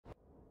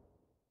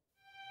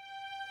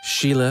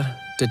Sheila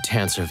de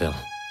Tanserville.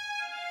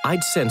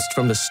 I'd sensed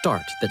from the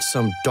start that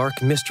some dark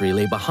mystery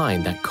lay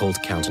behind that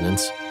cold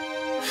countenance.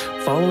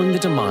 Following the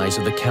demise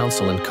of the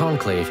Council and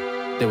Conclave,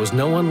 there was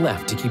no one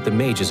left to keep the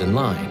mages in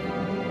line.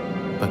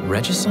 But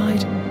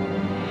regicide?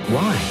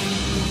 Why?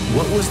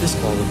 What was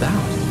this all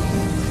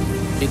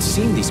about? It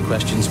seemed these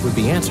questions would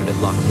be answered at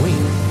Loch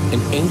Muinne,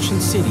 an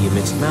ancient city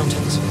amidst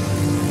mountains,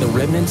 the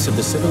remnants of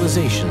the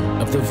civilization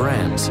of the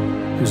Vrans,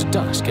 whose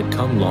dusk had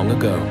come long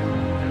ago.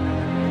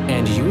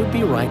 And you would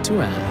be right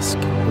to ask,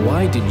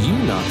 why did you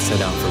not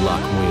set out for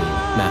Loch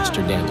Muinne,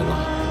 Master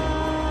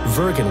Dandelion?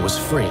 Vergen was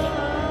free.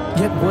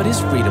 Yet what is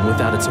freedom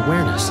without its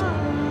awareness?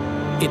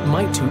 It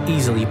might too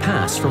easily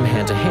pass from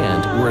hand to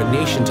hand were a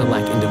nation to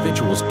lack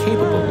individuals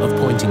capable of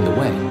pointing the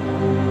way.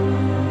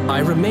 I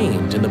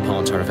remained in the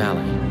Pontar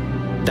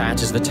Valley.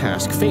 That is the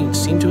task fate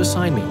seemed to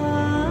assign me,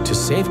 to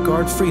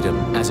safeguard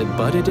freedom as it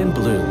budded and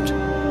bloomed.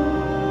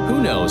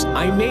 Who knows,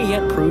 I may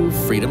yet prove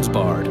freedom's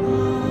bard.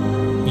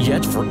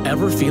 Yet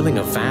forever feeling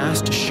a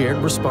vast, shared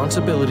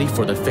responsibility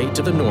for the fate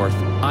to the north,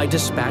 I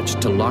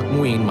dispatched to Loch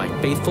Muinne my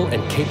faithful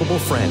and capable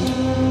friend,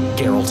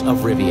 Geralt of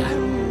Rivia.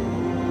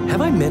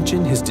 Have I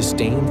mentioned his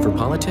disdain for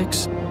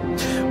politics?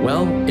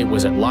 Well, it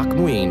was at Loch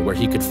Muinne where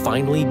he could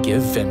finally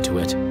give vent to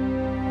it.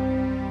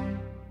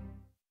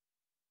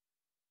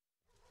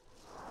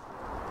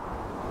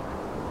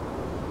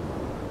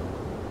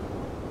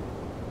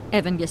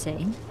 Even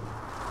gezien?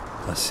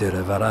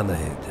 Assere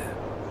varanheden.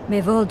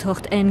 Me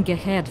voltocht en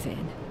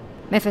geheerdveen.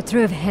 Me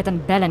vertrouwen het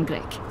een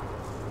bellengrik.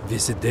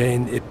 Visse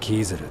dein it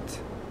kiezeret.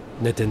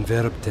 Net en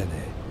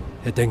verbtene.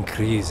 Het en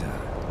kriza.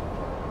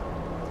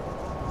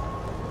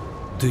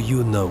 Do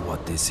you know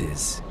what this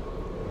is?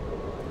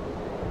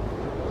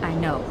 I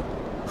know.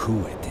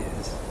 Who it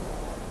is?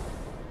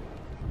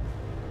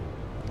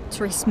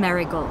 Triss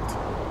Marigold.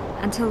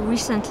 Until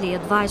recently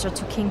advisor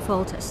to King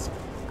Foltest.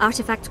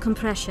 Artifact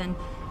compression.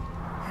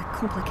 A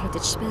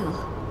complicated spell.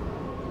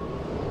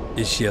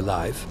 Is she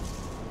alive?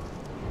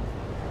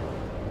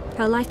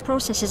 Her life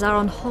processes are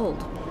on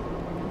hold,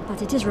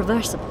 but it is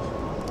reversible.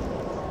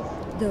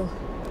 Though,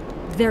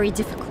 very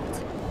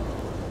difficult.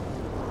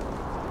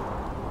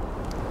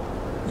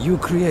 You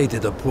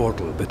created a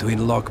portal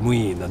between Loch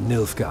Muinne and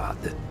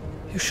Nilfgaard.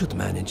 You should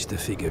manage the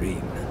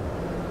figurine.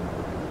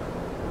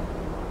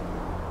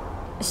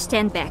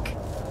 Stand back.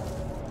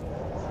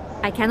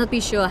 I cannot be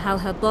sure how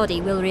her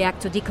body will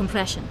react to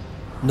decompression.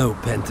 No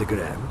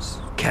pentagrams,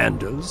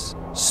 candles,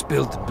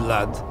 spilt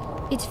blood.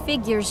 It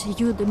figures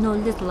you do know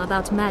little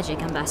about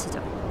magic,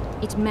 Ambassador.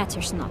 It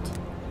matters not.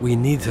 We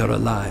need her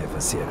alive,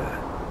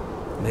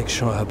 Asira. Make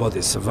sure her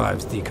body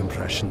survives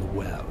decompression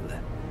well.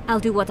 I'll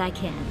do what I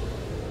can,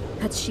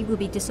 but she will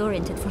be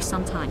disoriented for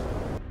some time.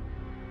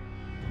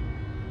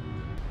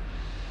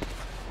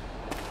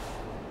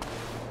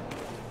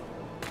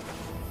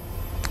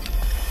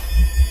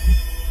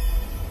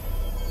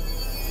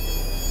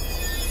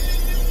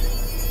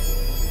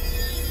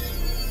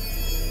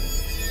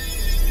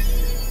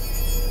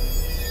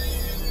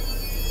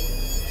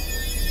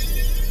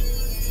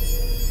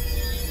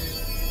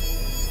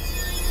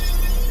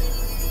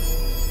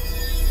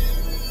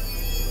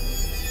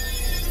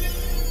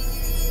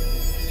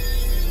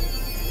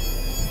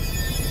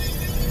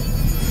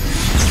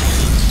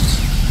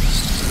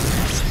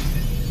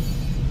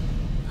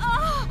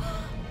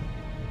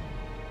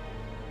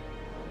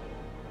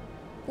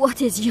 What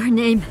is your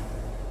name?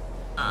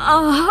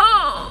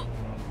 Oh!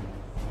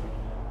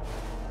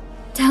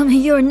 Tell me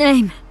your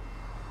name.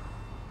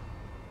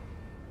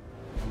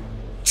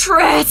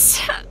 Triss!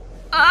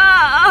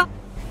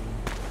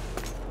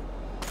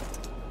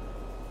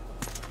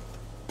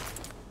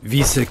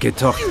 Visse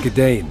getocht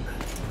gedein.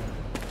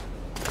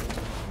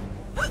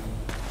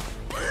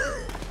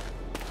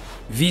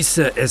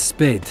 Visse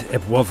esped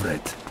eb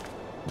wovret.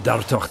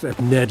 Dartocht eb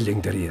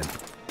nedling derien.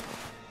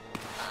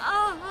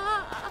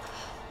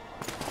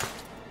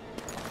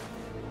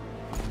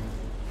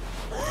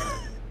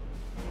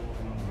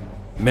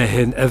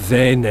 Mehen a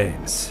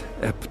veneens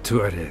eb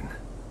turin.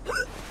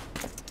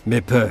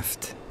 Me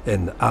puft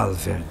en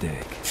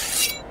alverdeg.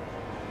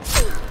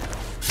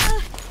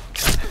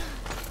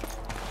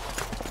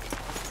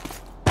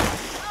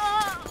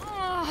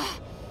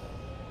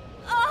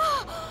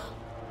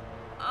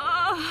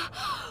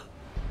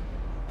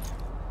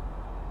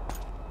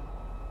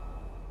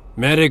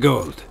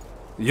 Marigold.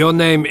 Your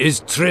name is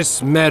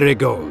Triss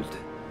Marigold.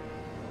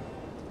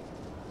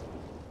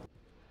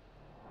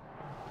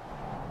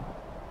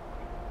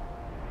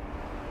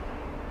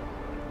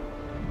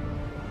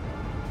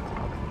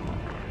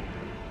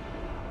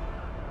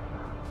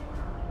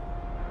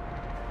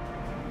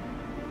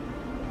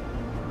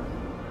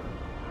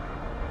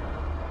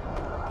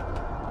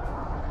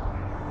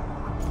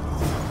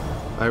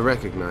 I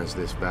recognize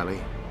this valley.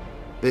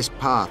 This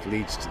path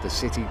leads to the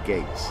city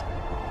gates.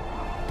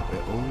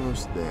 We're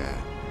almost there.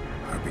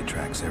 Harpy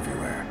tracks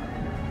everywhere.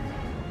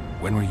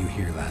 When were you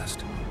here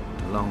last?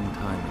 A long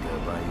time ago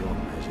by your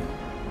measure.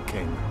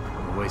 King,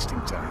 we're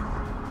wasting time.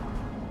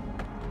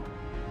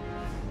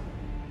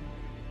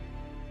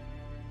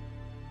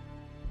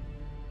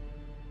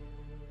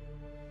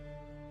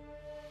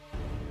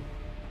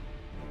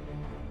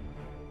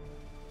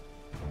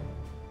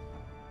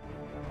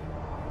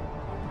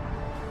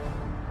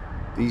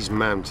 These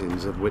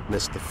mountains have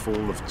witnessed the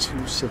fall of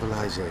 2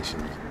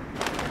 civilizations.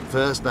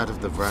 First that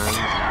of the Vrans,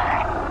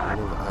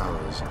 and of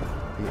ours,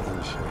 the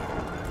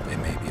Unshade. They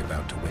may be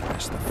about to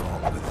witness the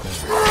fall of a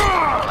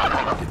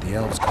third. Did the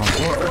elves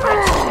conquer?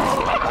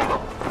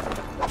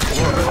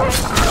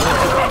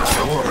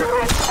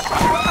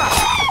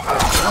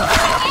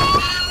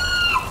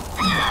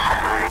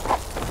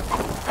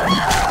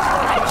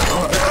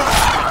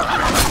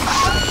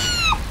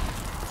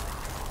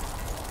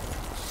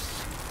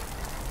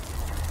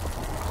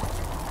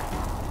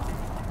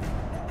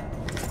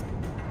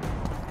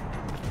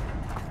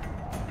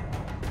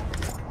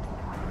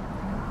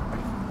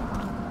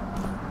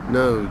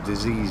 No,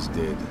 disease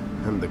did,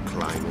 and the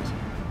climate.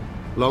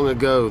 Long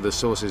ago, the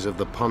sources of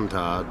the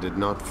Pontar did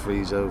not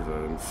freeze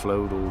over and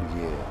flowed all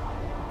year.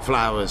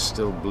 Flowers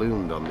still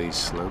bloomed on these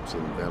slopes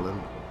in Velen.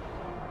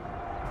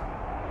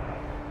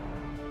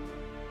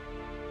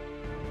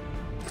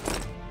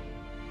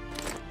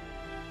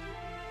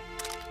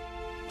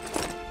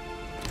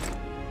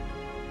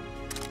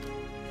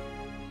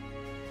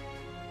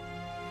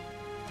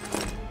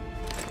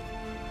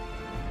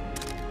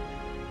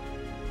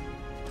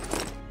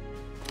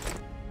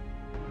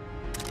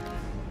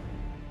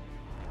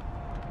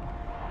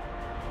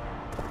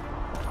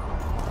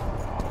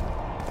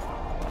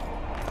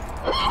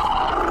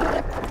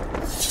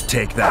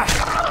 Take that.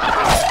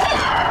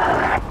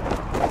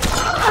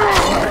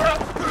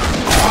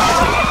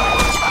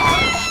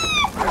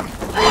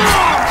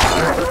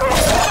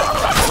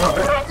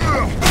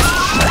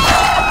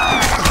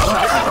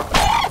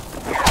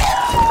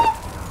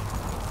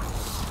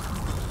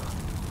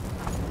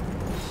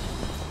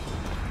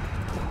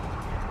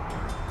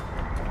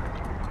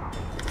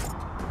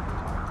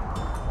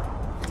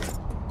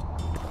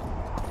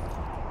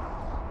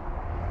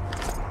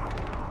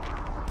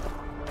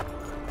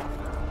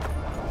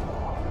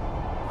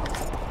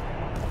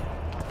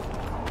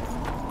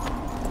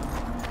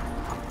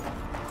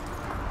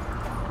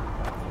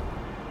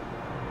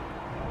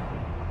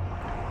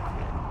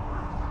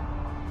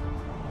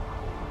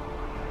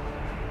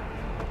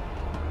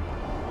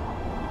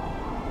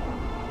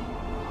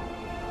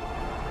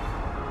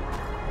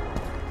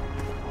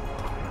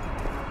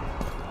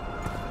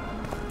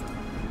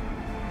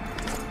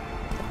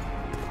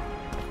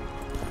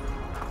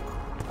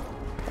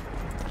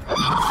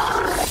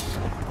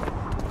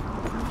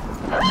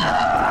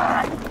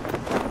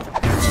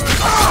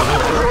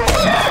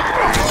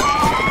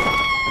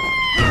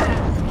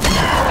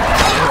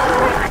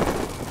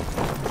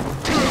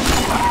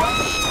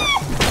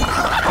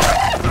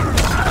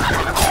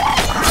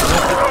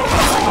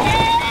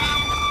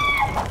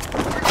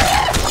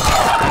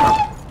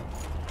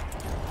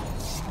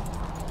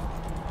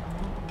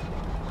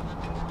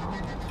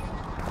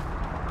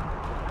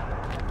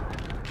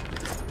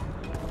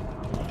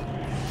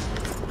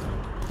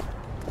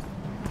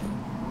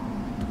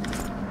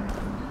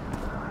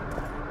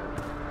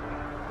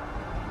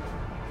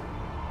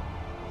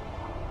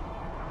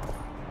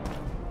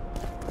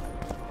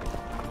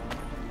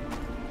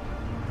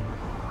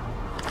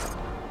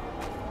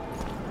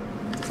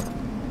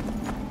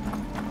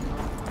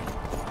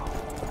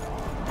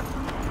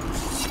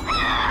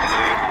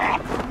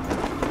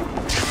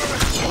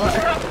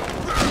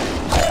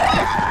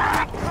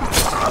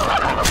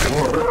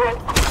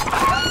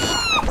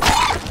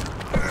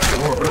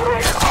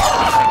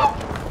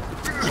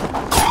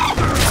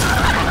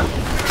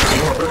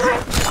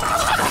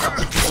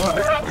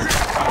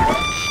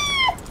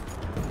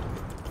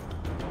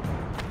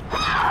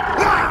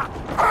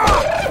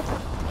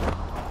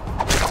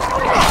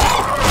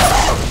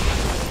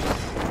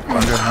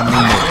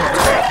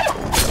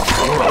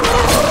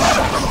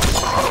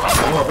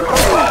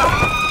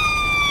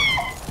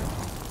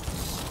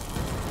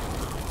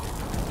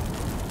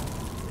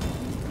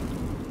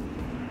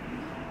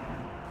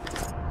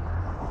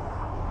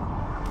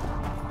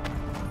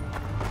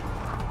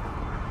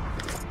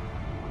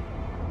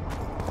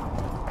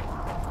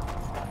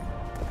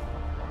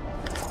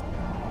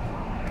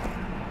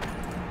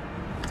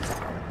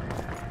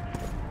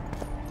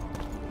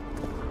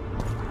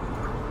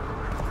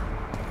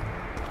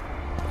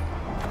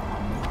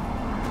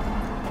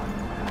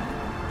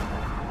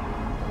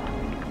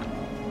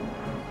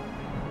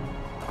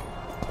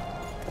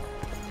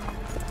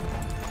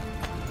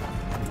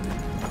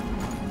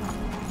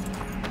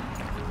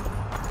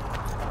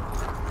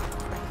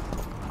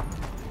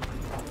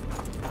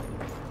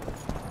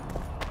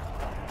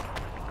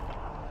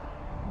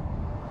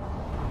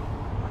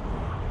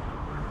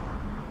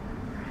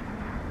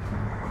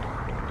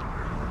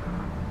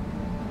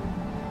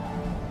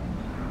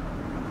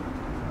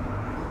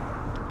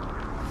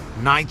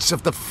 Knights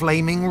of the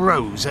Flaming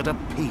Rose at a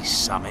peace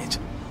summit.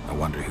 I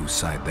wonder whose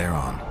side they're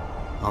on.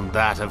 On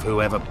that of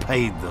whoever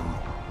paid them.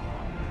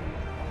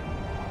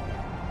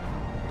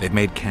 They've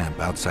made camp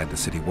outside the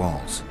city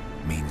walls.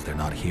 Means they're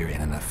not here in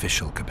an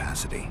official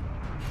capacity.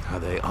 Are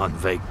they on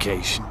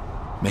vacation?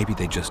 Maybe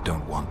they just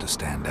don't want to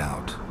stand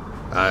out.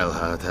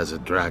 Eilhart has a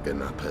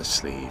dragon up her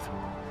sleeve.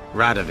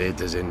 Radovid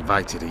has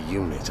invited a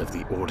unit of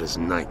the Order's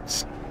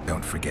knights.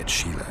 Don't forget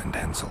Sheila and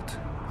Henselt.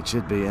 It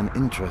should be an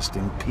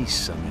interesting peace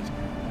summit.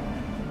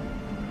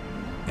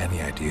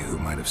 Any idea who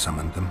might have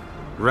summoned them?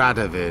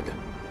 Radovid.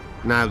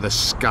 Now the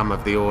scum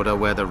of the Order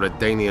wear the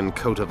Redanian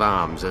coat of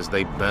arms as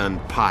they burn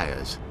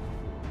pyres.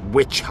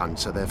 Witch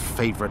hunts are their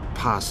favorite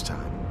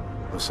pastime,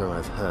 or so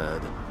I've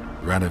heard.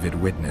 Radovid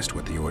witnessed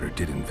what the Order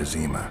did in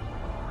Vizima.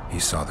 He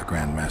saw the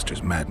Grand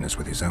Master's madness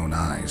with his own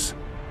eyes.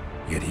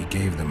 Yet he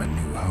gave them a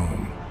new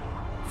home.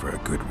 For a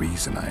good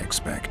reason, I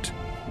expect.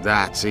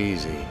 That's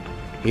easy.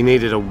 He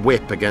needed a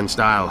whip against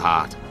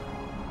Eilhart.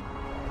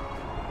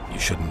 You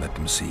shouldn't let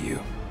them see you.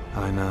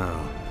 I know.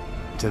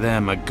 To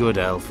them, a good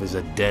elf is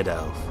a dead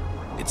elf.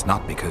 It's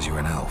not because you're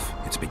an elf.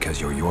 It's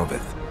because you're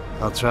Iorveth.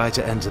 I'll try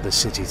to enter the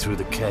city through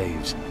the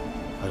caves.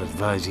 I'd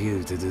advise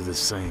you to do the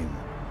same.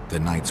 The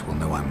knights will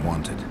know I'm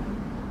wanted.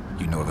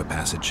 You know of a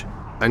passage?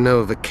 I know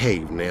of a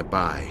cave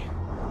nearby.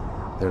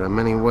 There are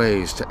many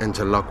ways to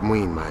enter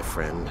Muinne, my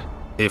friend.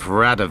 If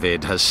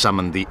Radovid has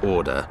summoned the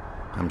Order,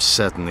 I'm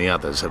certain the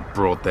others have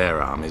brought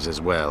their armies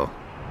as well.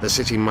 The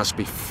city must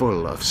be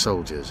full of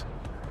soldiers.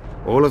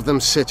 All of them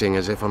sitting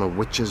as if on a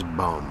witch's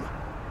bomb,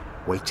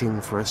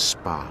 waiting for a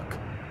spark.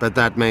 But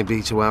that may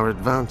be to our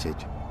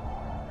advantage.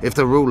 If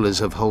the rulers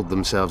have holed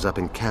themselves up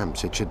in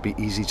camps, it should be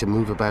easy to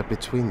move about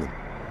between them.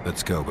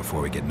 Let's go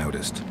before we get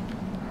noticed.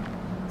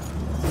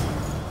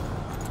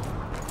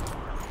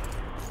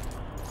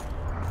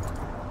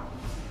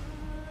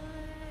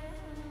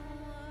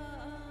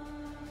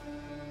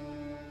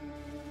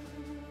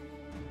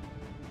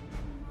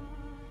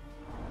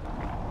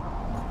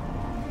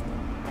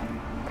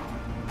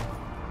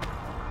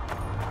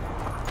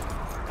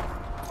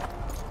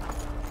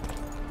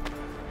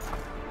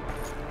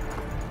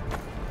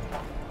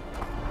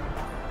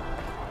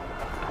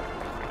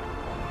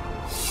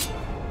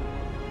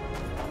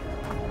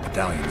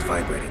 Medallion's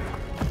vibrating.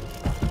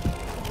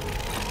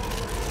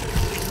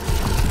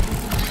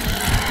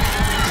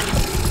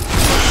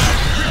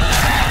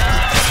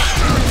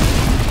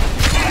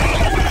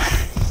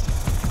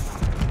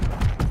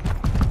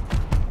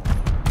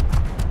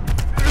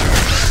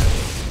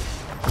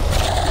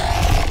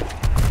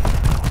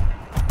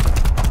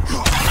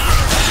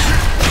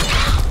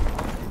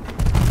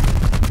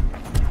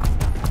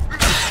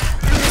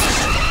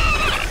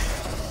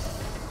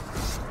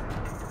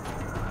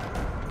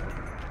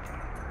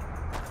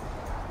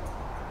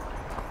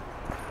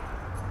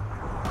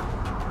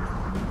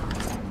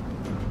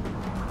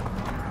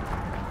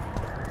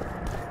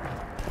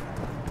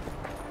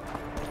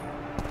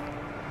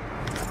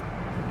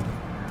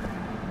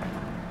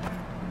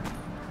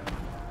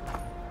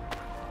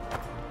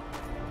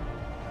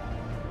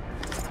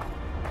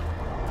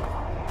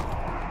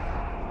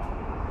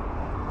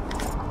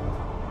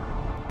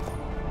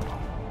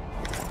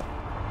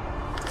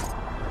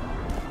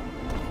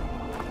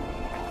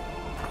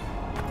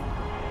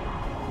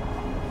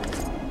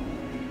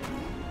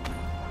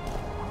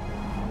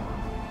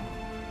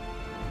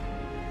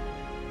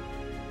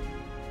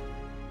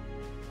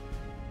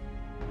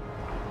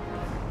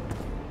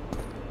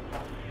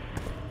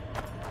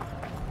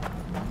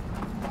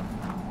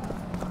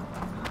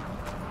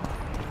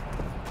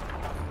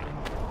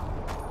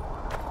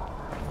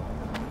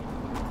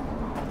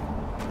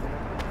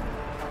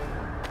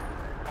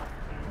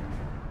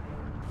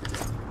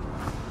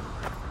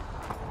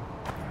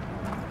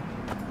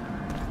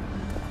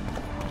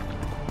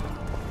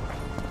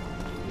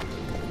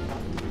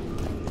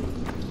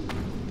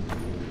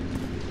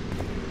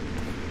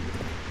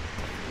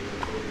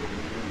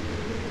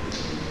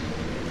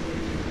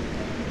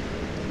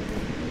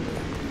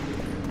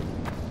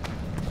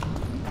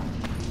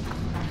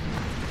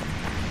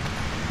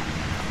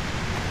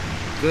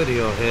 Good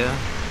you're here.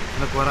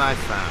 Look what I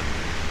found.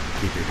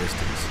 Keep your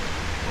distance.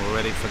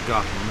 Already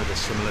forgotten that a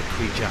similar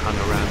creature hung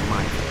around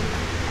my cave.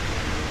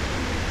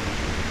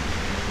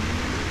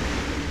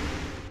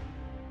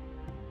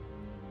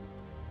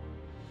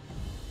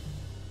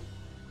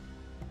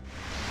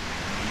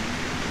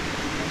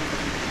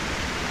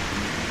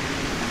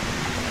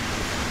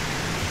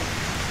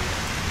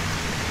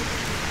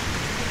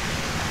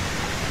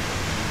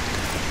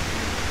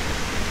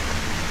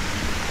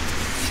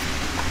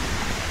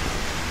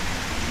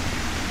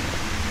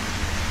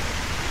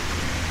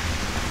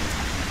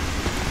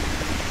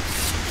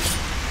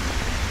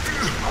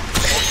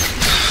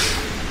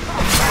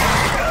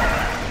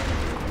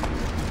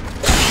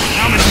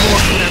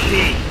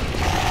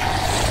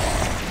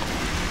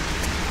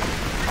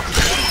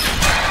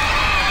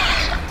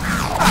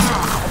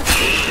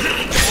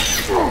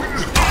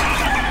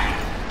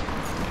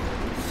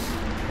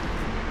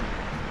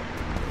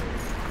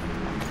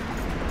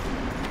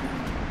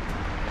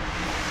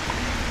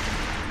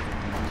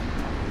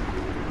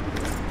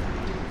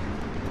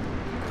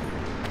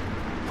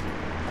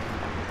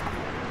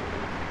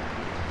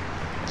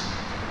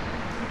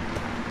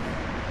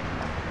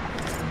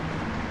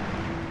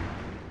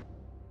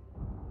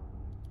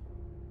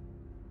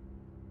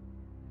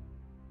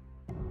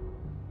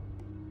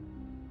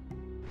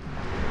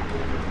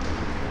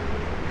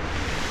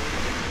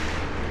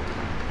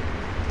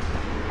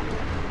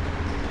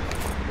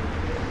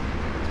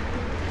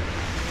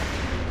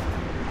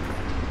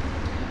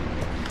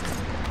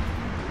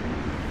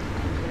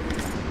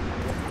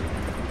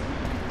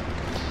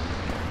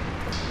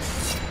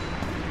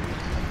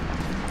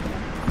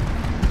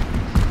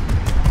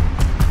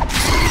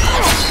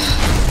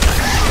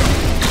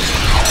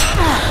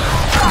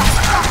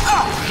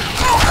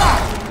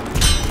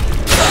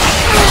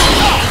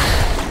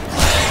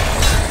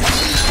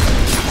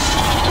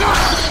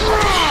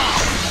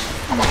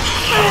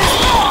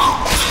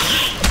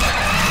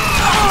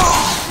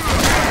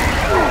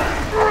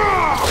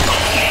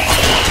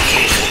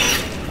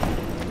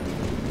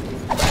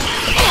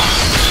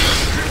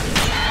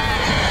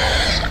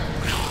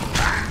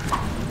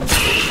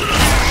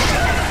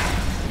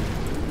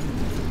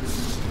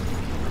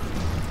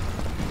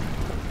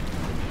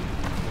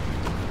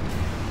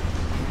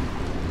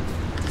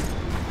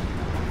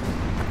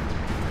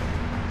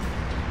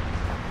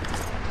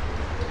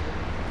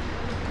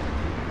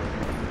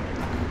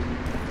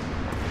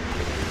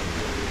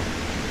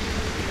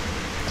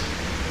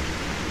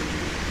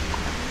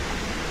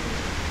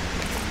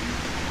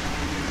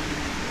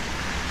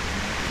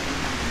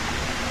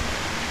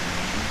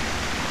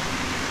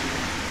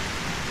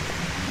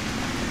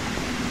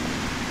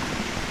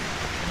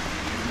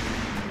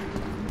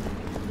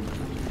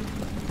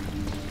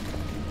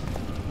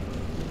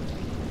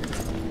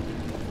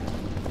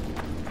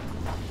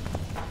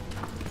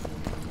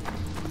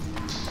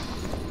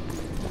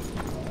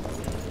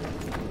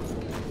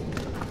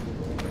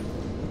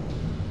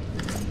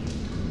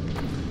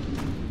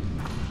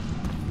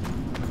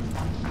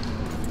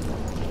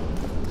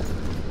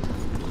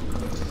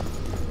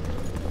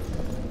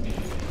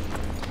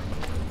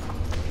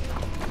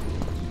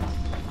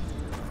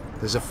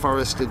 There's a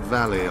forested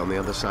valley on the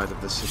other side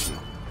of the city,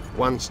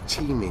 once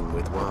teeming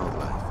with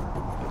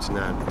wildlife. It's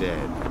now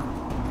dead.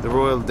 The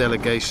royal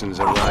delegations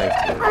arrived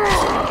here.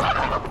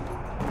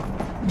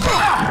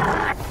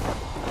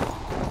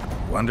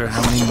 Wonder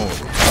how many more.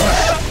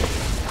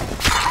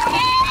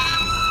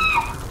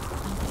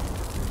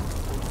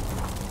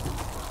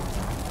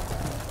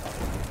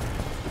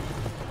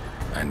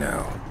 I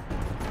know.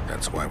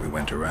 That's why we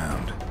went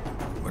around.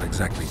 What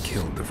exactly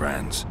killed the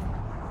Vrans?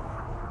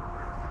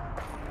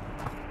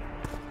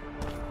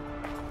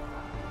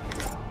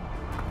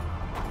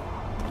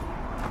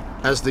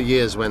 As the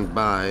years went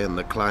by and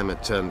the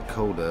climate turned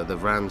colder, the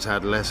Vrans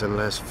had less and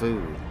less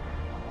food.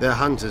 Their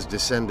hunters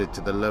descended to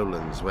the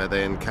lowlands where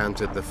they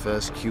encountered the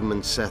first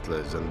human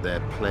settlers and their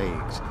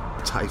plagues,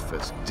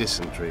 typhus,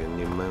 dysentery, and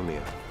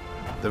pneumonia.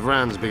 The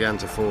Vrans began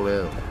to fall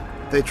ill.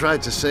 They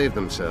tried to save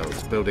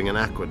themselves, building an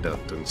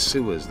aqueduct and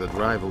sewers that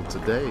rivaled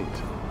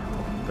today's.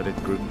 But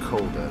it grew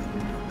colder,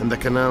 and the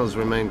canals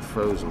remained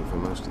frozen for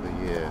most of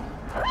the year.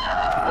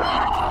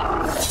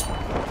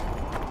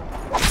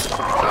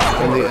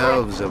 When the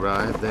elves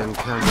arrived, they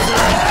encountered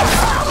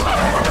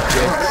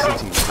great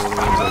cities falling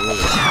into ruin.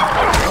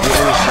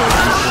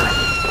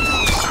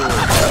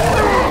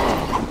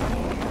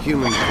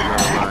 Humans could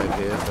not arrive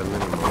here for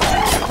many more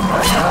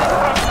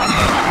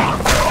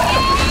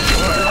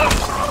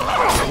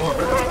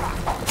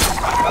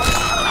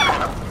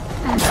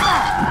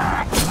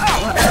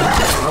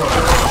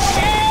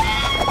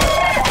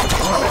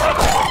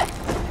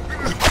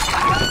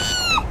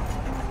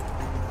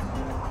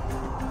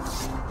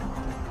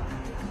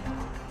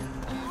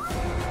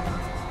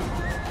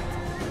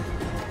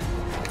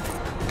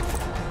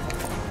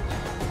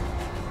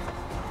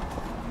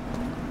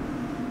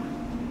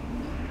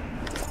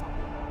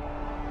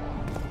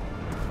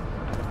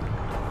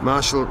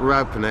Marshal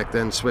Raupenek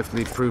then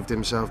swiftly proved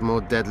himself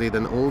more deadly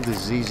than all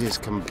diseases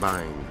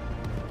combined.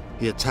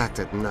 He attacked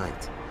at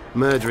night,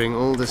 murdering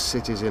all the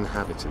city's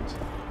inhabitants.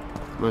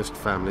 Most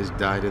families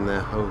died in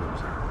their homes.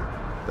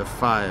 The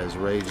fires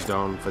raged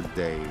on for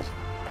days.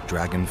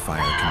 Dragon fire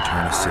can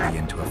turn a city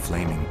into a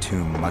flaming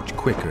tomb much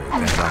quicker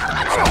than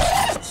Raupenek's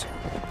outcasts.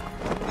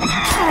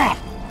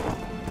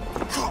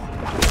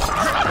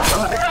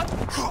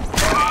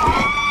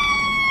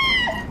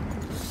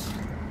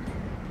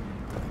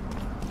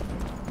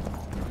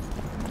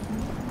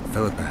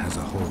 Philippa has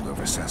a hold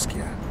over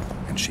Saskia,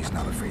 and she's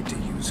not afraid to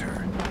use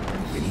her.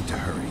 We need to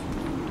hurry.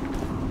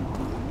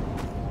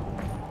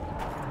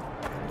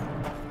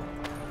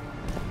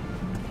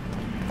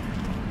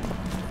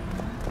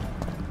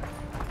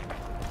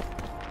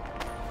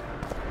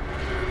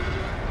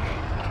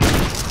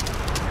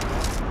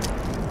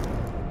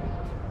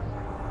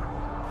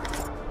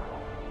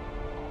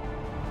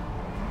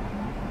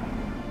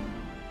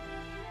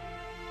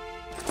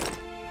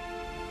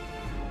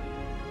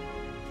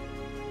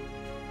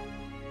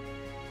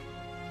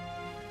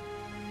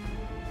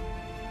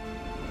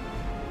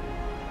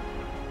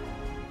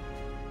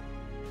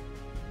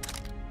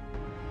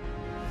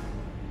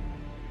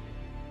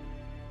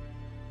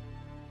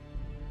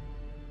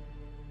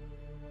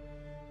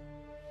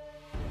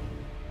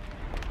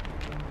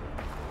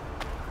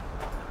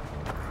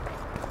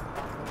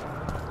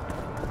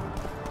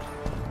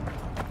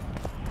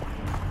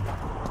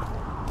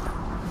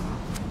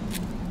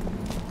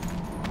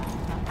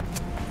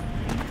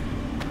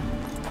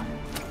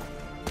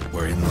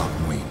 We're in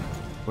Muinne.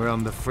 We're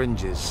on the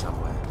fringes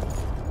somewhere.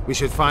 We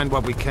should find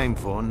what we came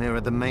for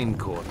nearer the main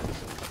quarters.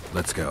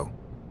 Let's go.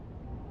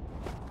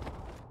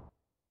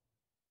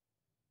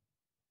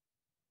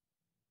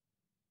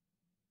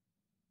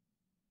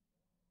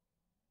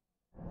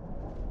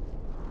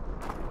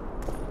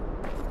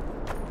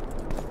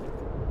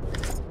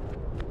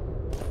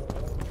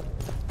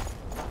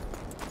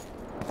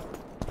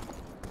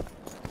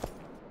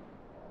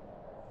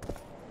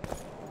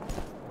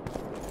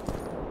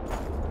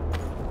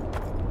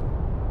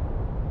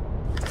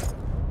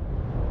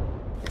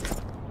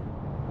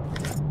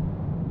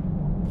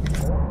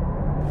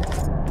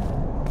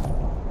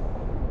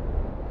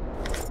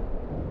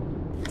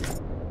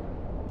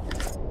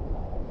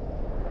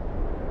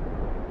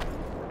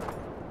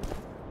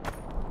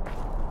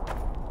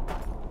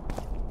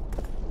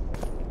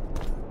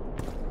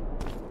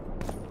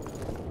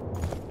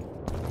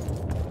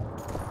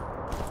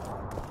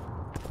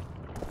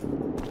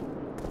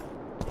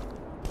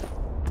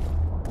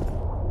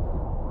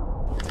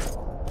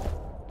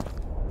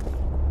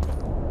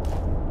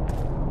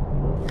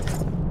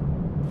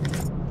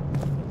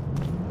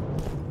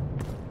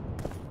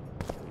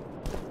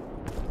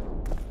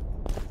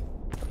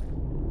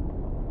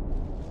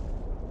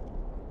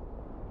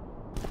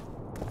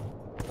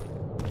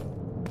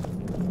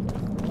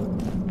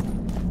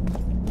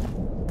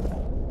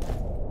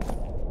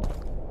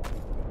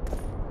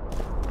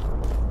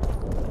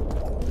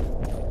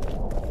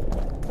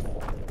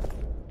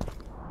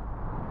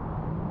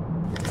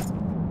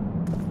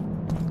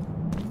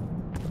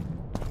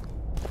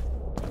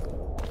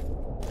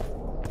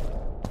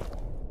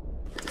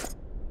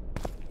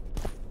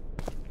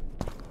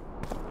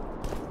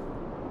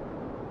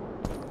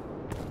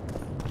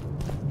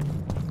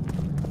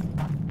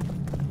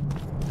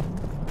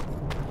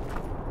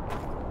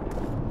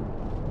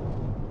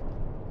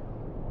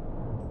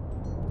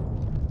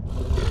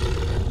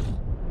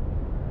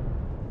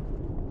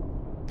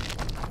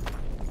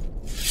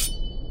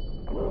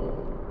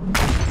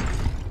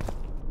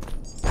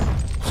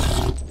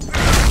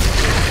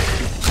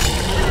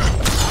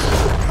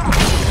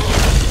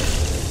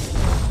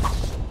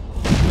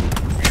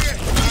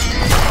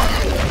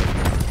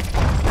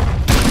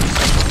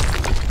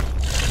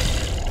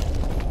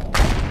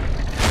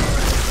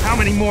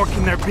 more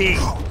can there be?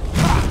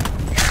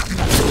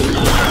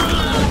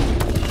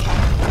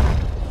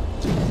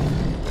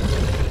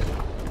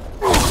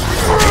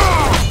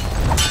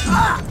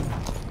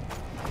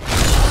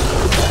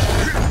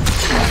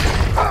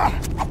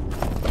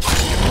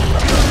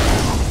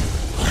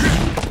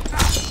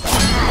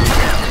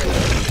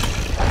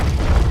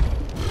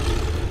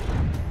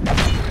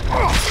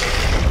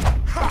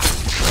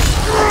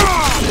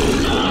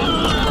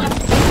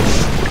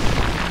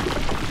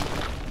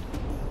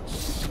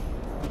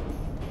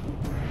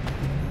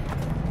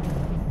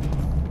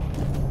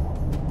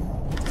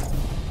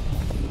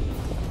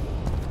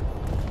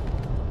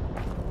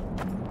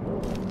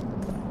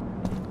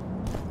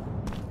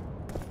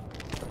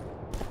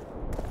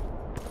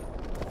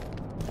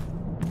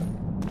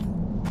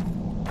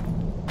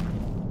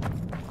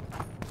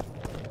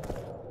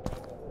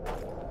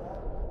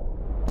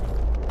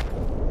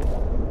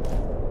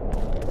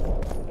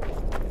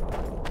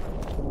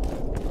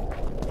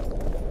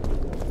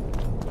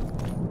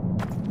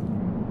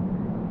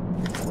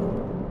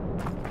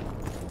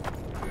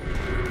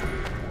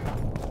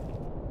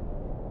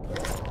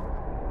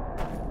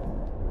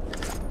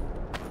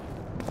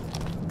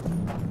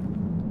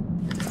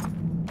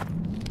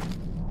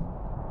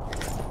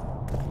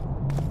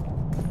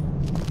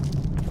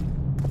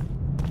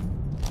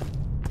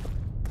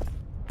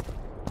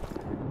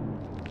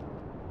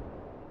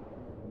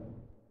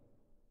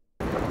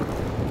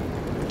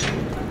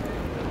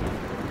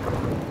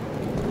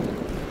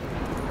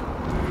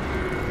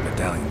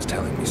 Medallion's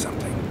telling me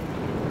something.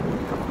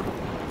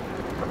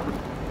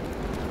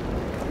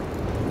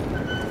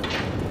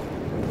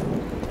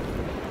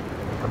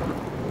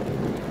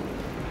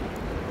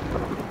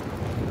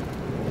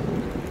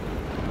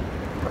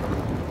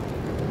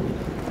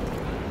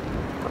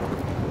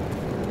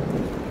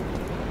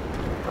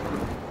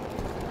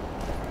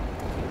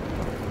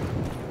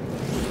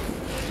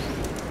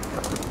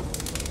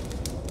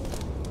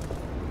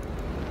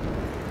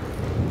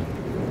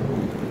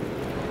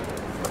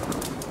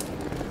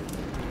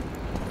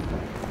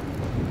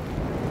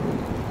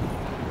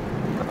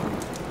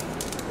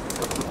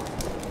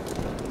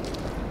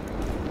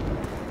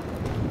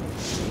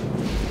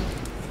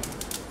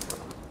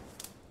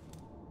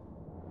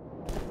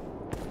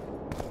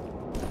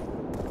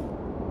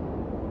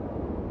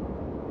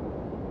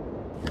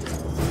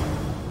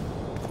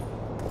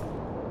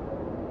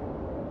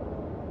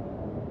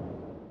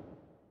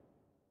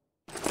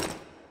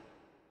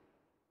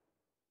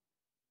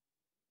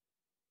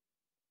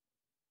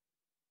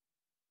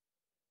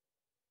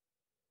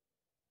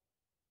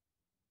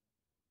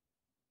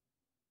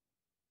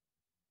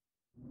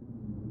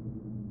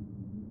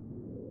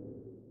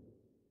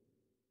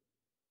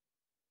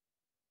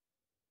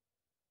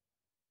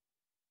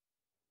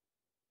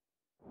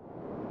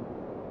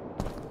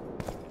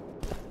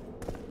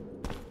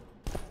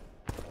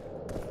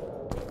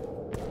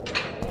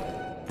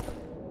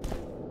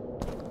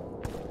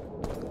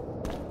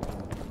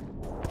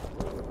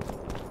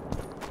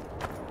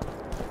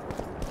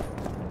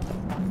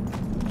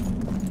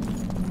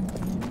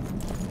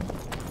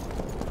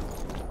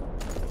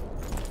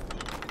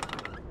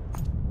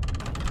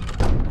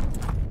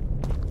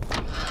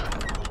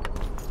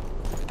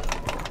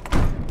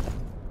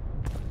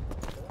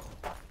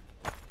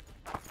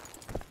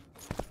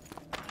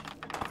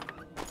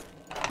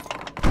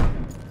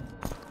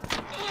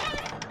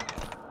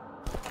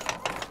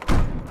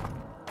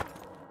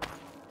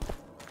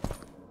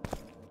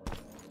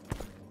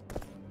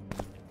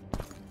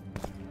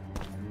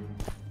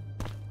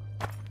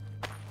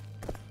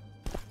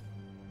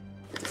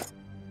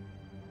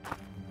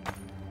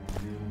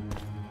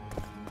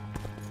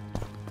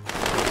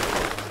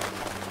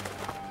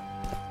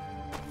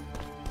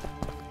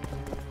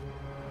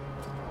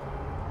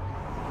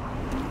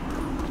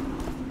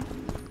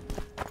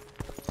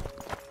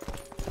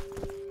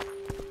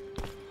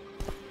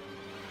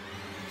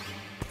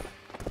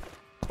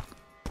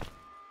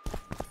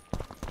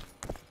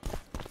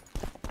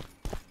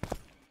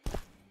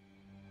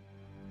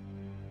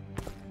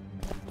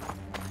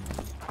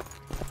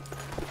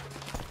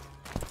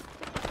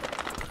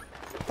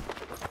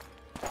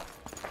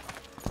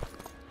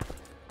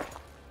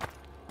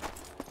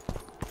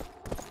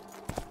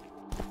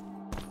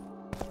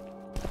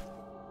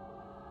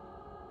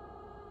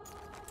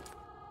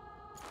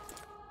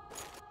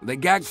 They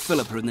gagged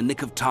Philippa in the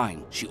nick of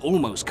time. She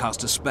almost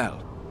cast a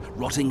spell.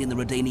 Rotting in the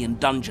Redanian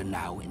dungeon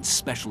now in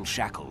special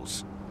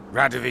shackles.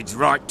 Radovid's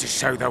right to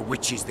show the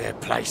witches their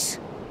place.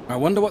 I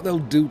wonder what they'll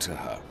do to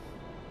her.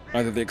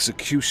 Either the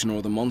executioner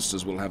or the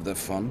monsters will have their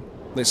fun.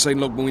 They say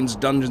Muinne's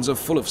dungeons are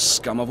full of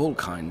scum of all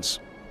kinds.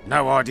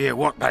 No idea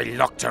what they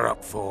locked her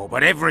up for,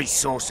 but every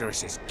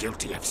sorceress is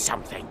guilty of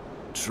something.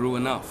 True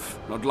enough.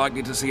 Not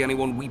likely to see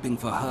anyone weeping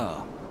for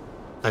her.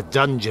 A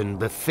dungeon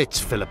befits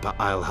Philippa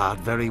Eilhart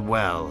very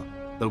well,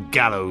 though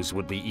gallows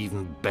would be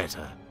even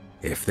better.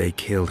 If they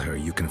killed her,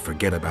 you can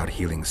forget about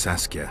healing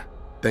Saskia.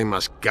 They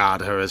must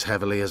guard her as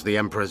heavily as the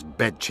Emperor's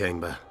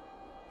bedchamber.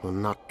 We'll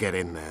not get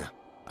in there.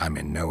 I'm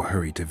in no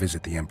hurry to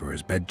visit the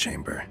Emperor's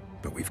bedchamber,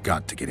 but we've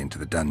got to get into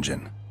the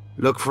dungeon.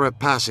 Look for a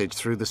passage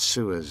through the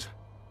sewers.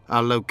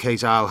 I'll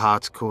locate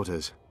Eilhart's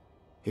quarters.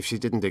 If she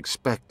didn't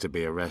expect to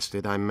be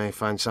arrested, I may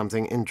find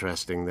something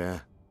interesting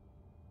there.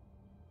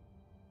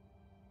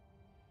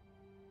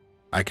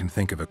 I can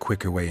think of a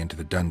quicker way into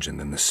the dungeon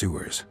than the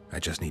sewers. I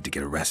just need to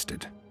get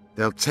arrested.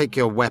 They'll take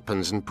your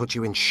weapons and put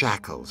you in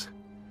shackles.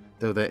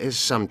 Though there is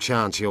some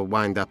chance you'll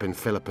wind up in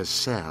Philippa's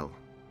cell.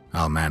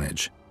 I'll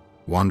manage.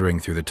 Wandering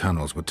through the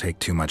tunnels would take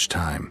too much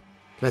time.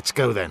 Let's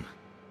go then.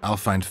 I'll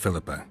find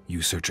Philippa.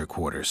 You search her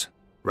quarters.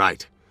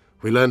 Right.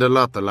 We learned a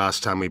lot the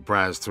last time we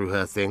browsed through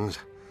her things.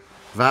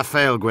 Va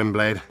fail,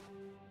 Gwynblade.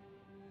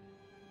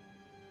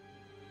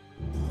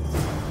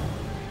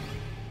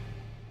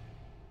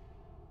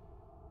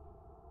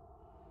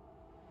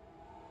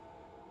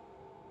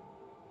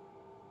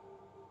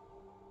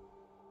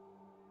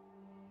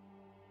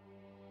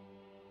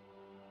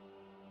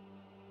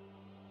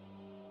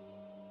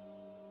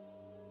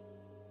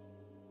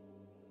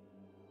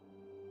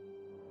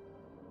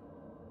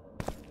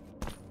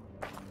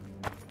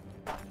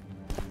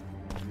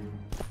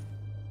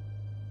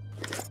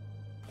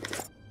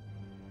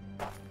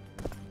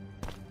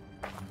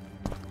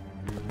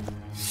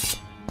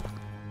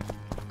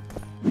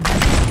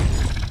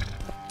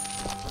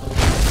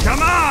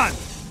 Come on!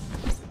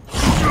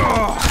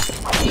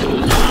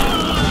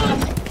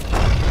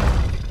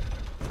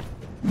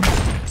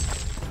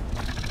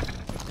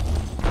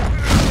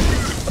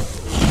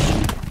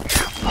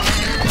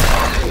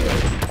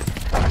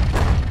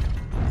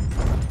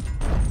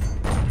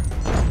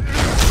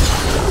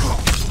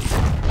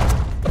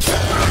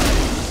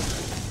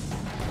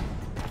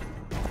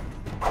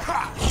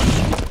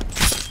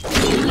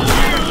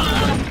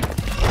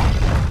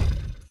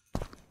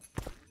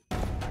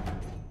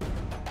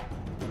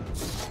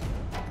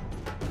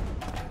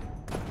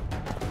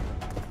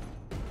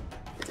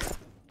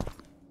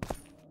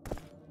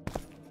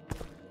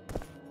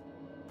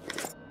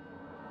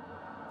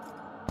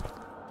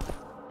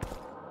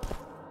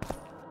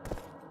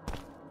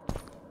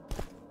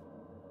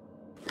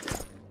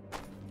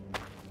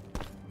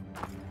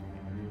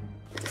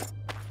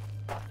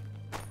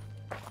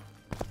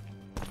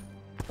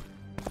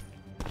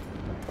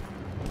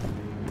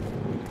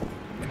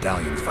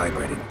 Medallion's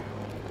vibrating.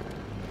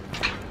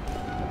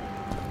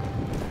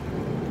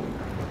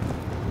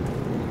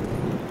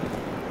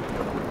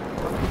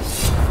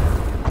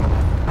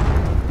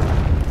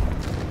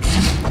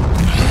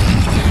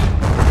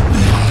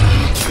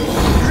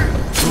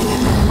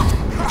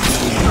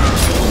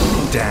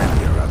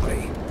 Damn, you're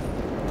ugly.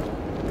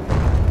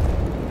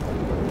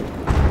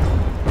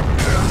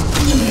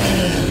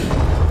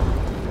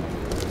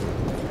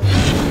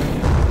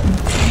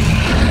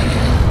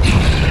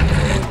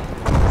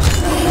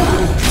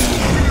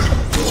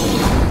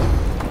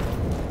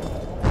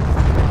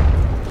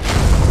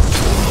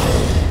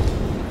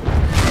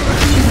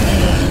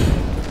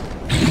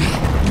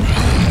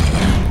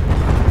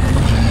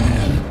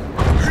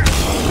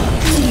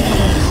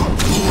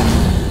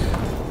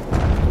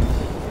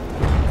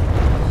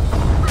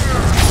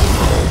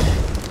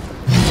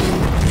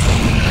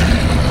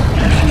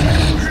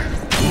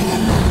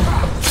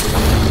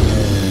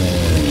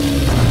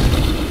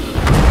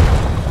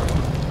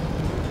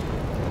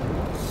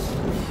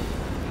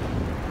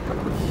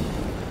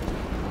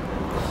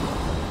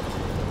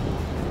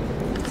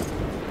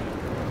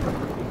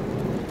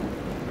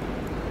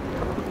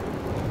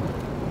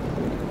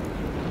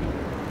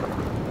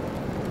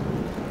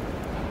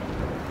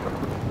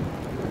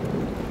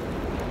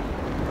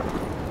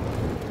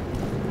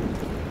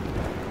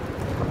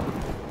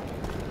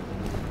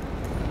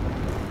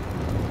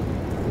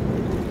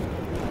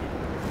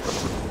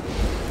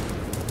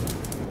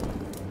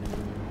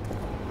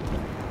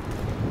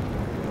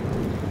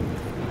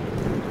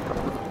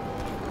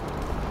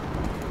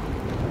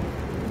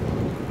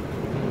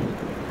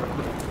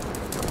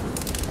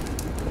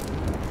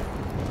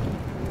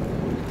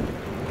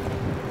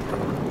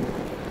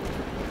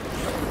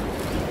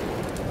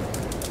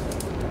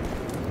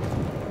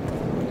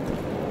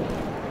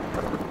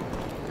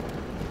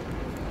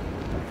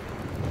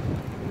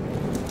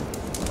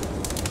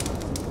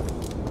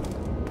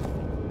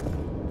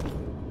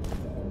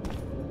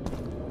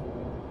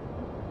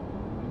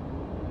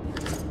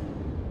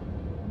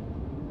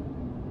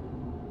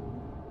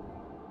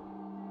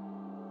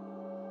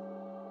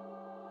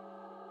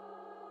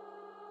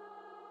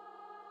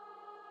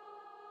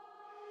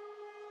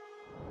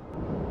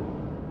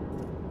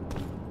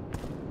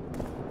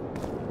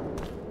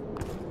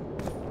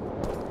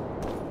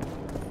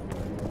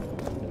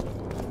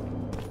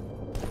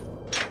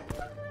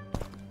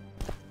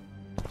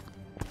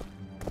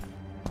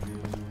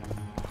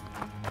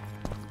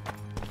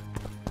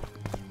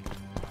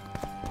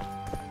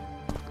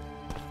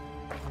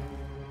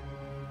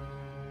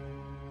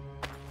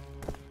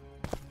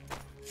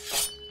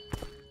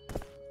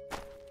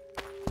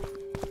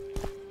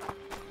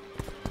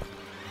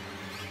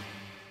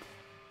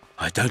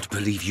 I don't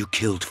believe you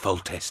killed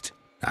Foltest.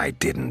 I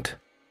didn't.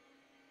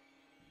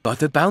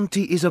 But a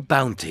bounty is a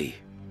bounty.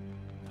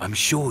 I'm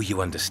sure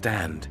you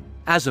understand,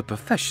 as a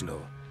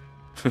professional.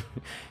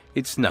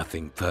 It's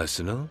nothing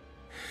personal.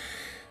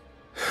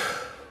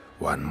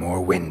 One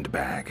more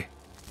windbag.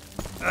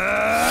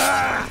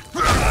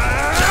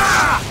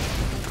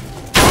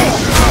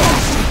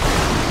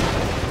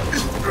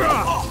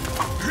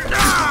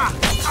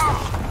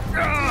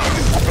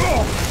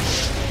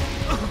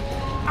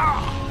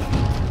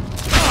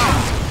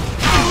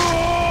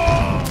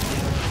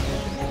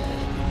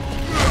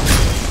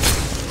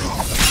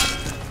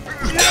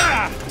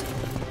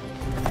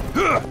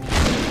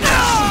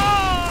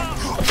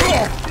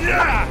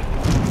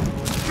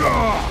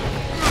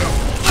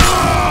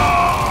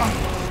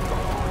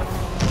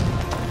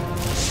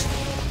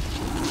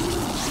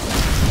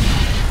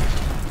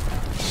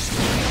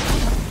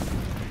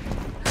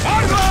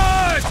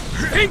 Onward!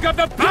 Think of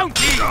the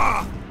bounty!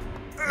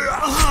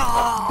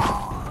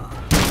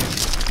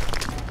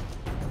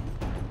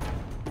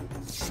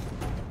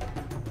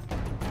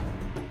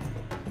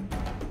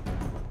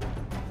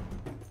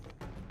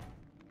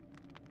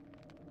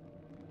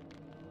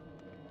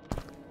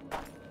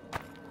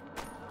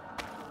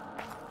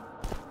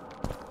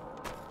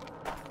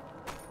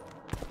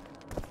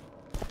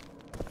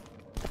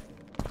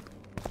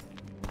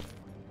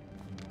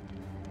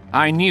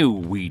 I knew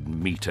we'd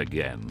meet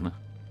again.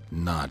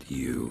 Not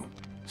you.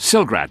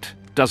 Silgrat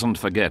doesn't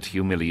forget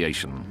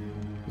humiliation.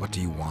 What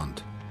do you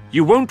want?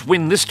 You won't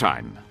win this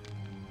time.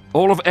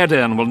 All of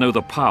Edirn will know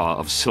the power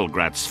of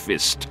Silgrat's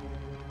fist.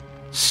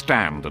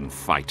 Stand and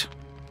fight.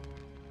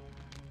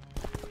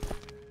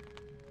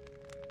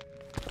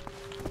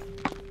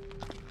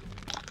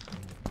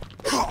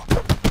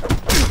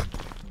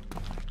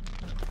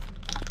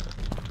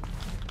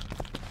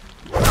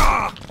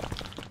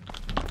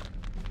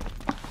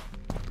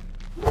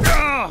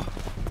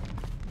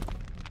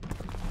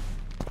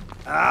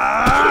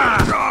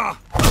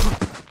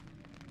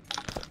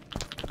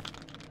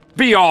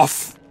 Be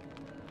off!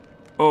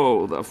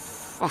 Oh, the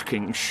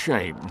fucking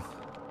shame.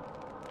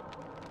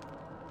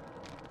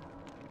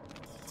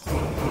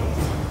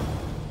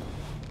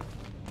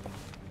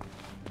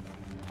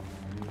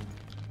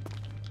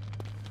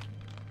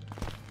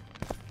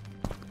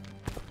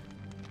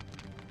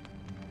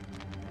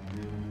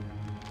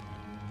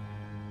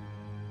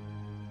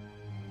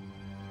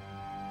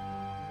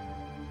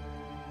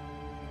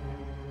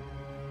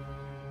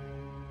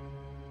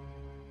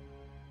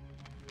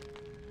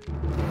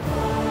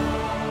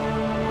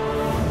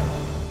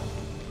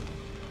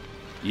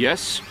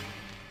 Yes?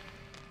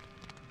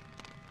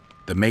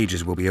 The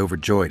mages will be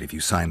overjoyed if you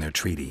sign their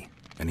treaty.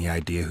 Any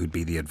idea who'd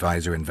be the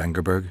advisor in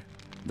Vengerberg?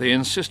 They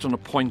insist on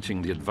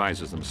appointing the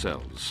advisors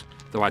themselves,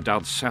 though I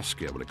doubt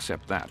Saskia will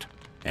accept that.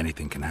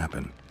 Anything can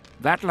happen.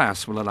 That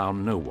lass will allow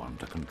no one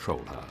to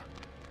control her.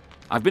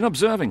 I've been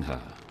observing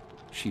her.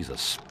 She's a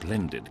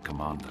splendid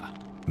commander.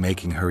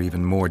 Making her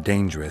even more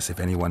dangerous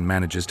if anyone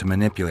manages to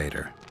manipulate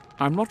her.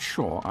 I'm not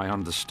sure I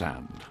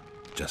understand.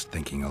 Just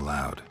thinking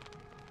aloud.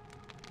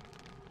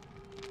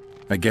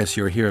 I guess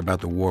you're here about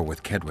the war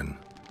with Kedwin.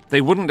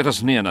 They wouldn't let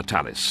us near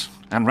Natalis,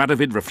 and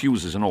Radovid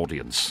refuses an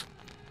audience.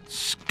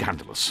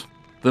 Scandalous.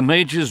 The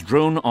mages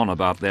drone on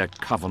about their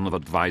coven of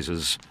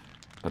advisors,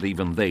 but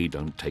even they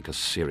don't take us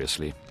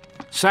seriously.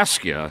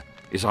 Saskia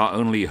is our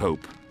only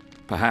hope.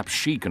 Perhaps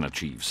she can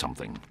achieve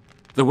something.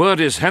 The word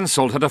is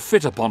Henselt had a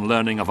fit upon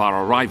learning of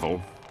our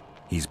arrival.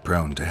 He's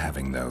prone to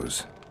having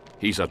those.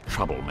 He's a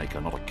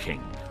troublemaker, not a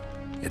king.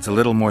 It's a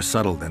little more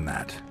subtle than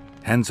that.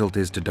 Henselt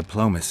is to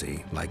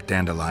diplomacy, like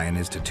Dandelion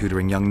is to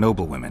tutoring young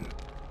noblewomen.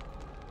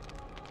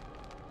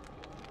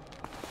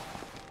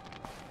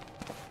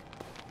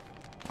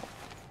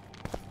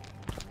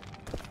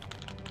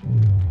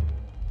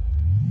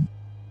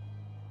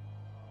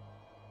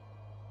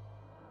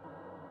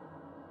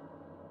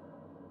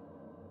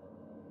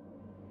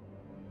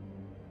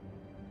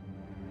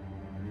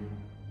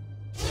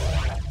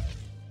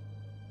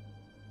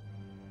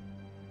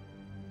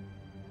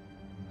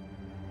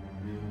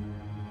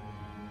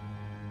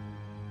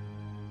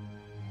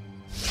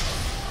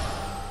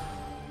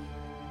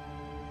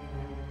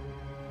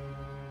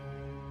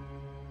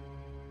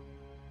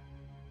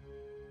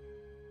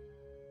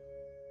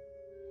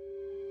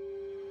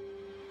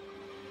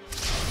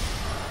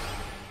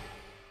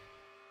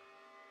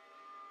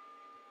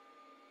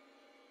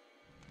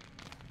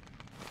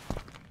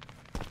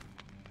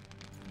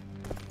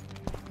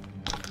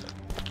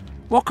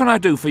 What can I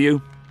do for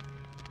you?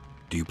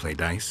 Do you play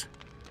dice?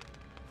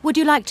 Would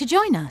you like to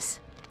join us?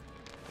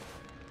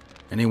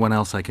 Anyone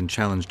else I can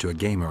challenge to a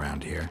game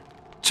around here?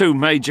 2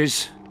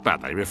 mages,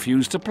 but they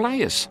refuse to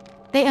play us.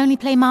 They only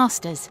play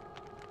masters.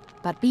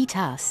 But beat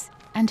us,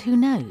 and who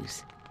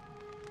knows?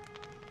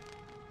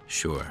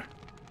 Sure.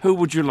 Who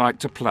would you like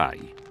to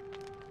play?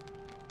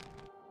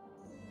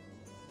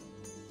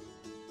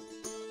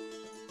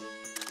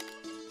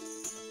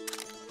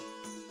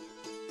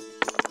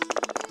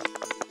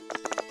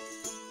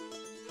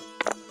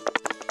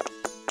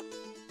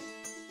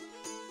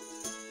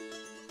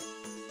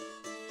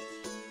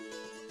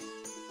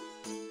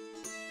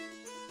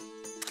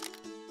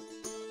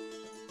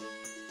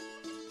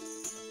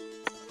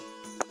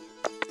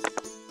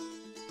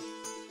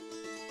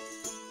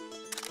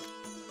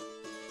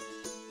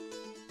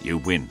 You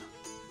win.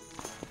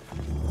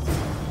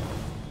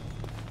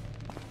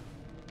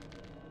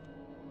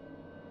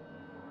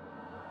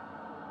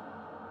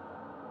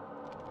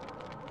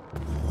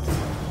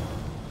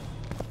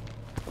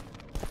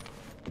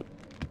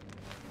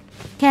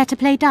 Care to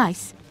play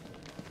dice?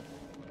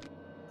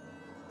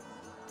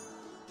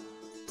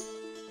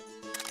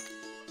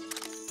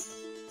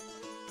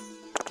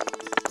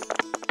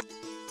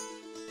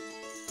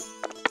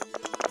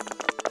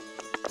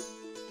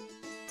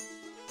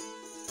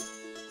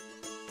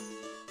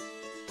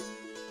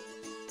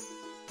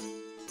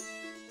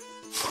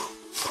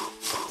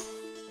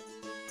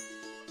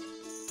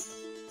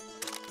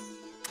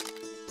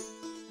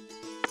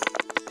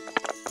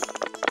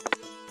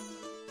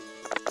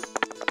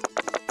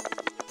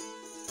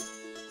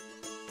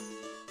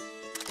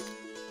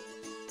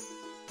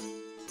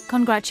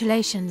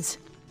 Congratulations.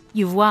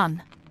 You've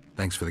won.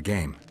 Thanks for the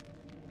game.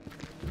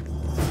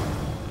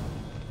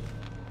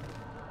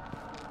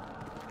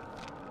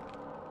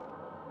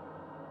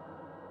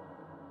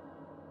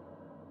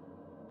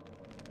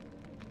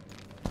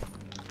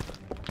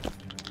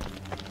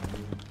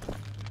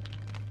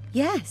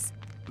 Yes.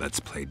 Let's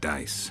play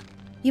dice.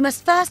 You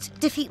must first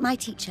defeat my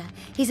teacher.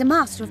 He's a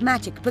master of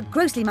magic, but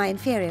grossly my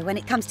inferior when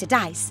it comes to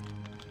dice.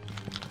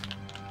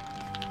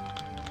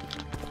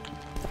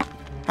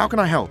 How can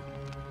I help?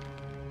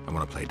 I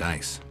want to play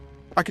dice.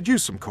 I could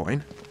use some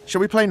coin. Shall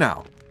we play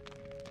now?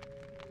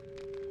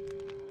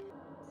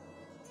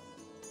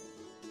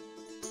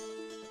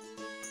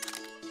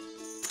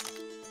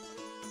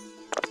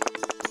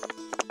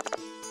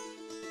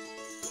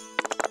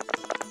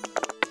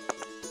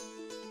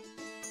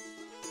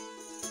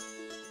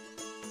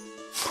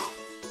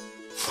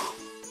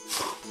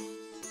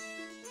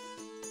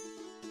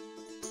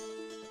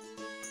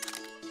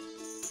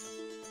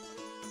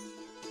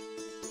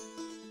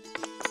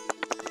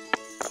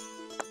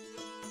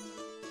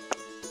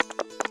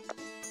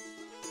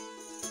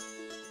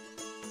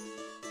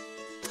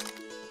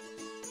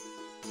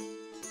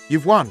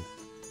 You've won.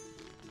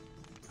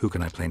 Who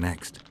can I play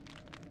next?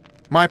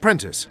 My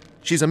apprentice.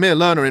 She's a mere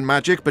learner in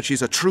magic, but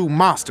she's a true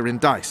master in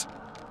dice.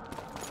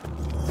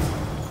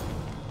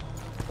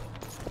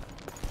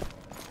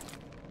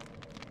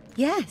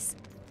 Yes.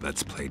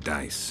 Let's play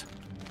dice.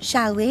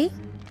 Shall we?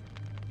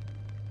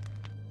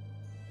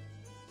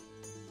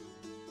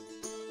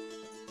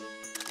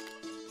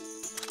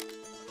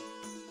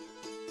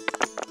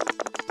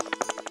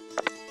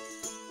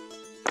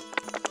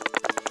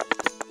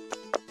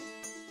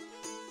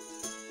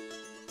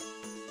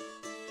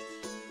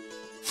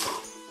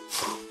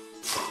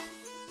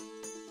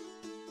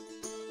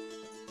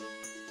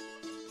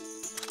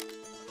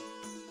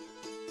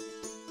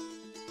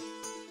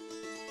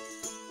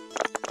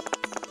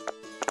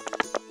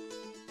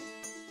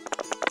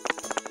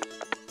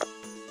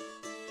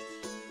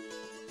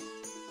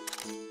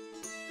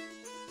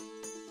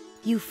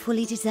 You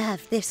fully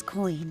deserve this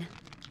coin.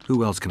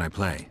 Who else can I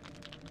play?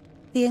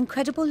 The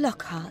incredible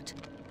Lockhart.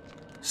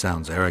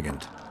 Sounds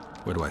arrogant.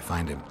 Where do I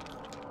find him?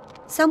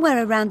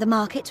 Somewhere around the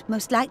market,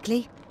 most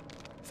likely.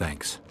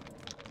 Thanks.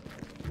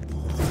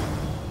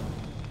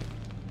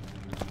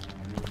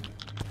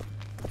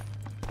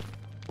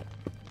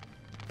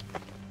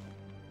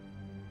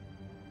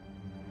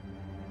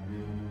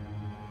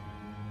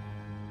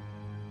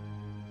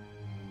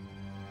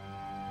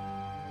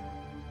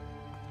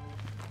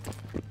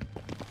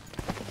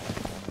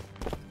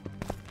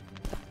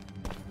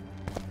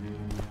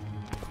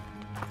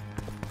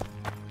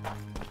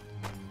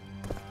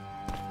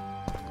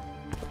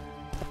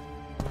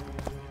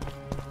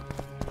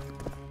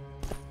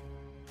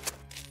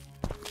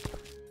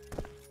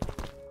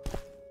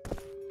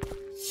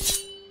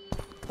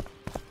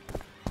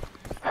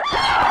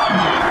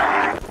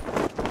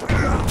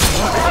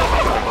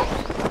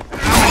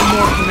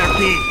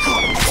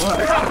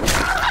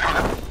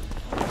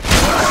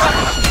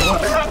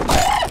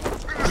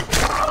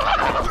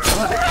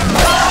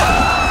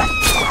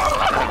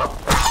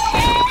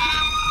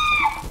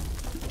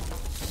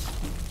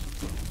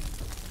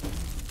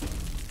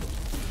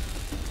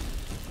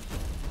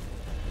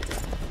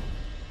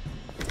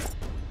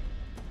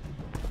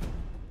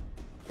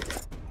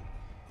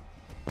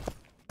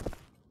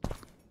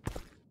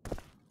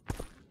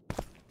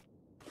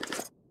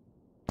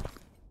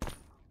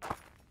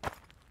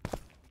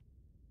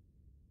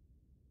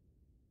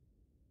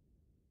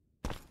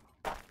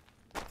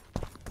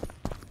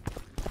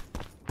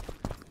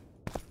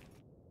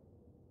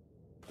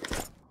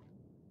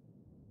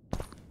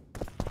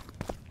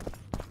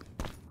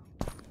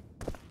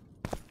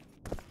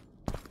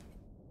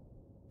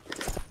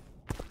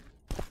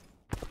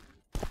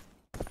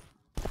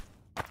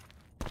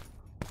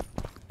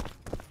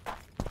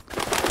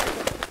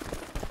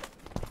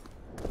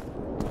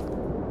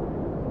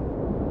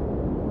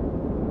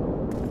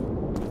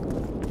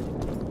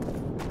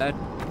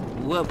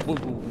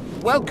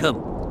 Welcome.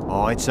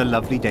 Oh, it's a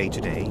lovely day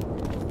today.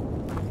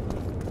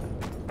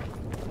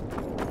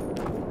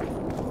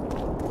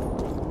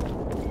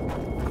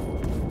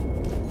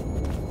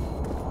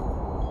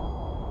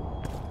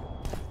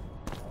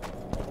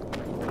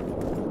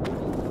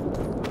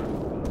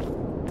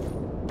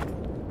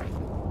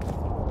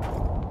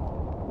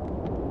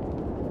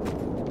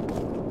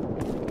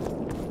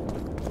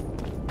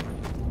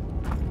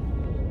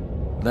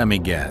 Let me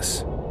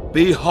guess.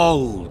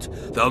 Behold,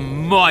 the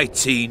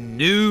mighty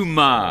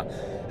Numa,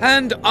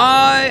 and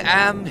I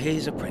am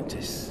his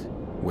apprentice.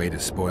 Way to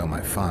spoil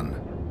my fun.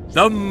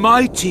 The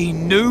mighty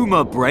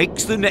Numa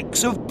breaks the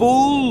necks of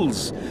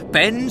bulls,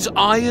 bends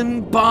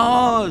iron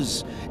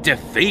bars,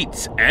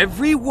 defeats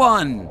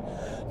everyone.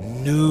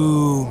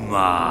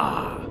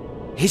 Numa.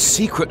 His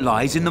secret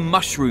lies in the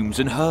mushrooms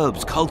and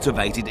herbs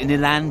cultivated in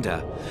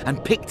Ilander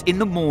and picked in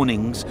the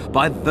mornings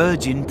by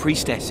virgin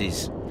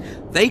priestesses.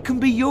 They can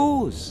be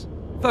yours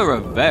for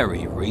a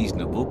very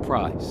reasonable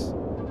price.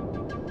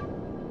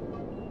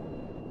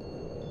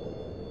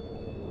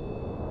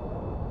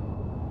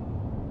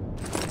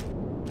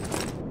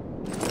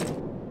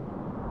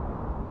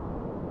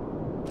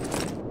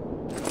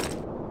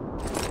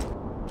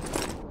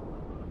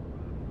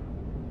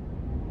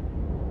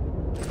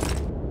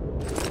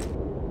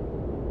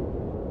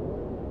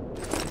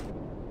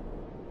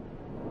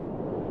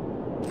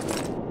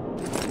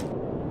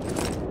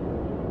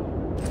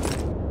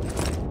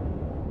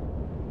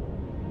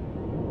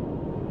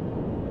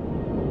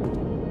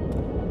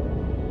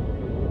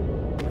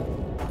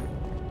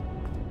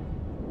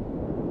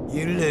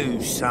 You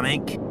lose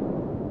something.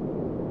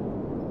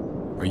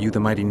 Are you the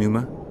mighty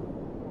Numa?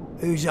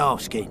 Who's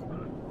asking?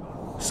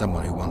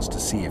 Someone who wants to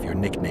see if your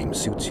nickname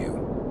suits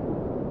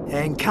you.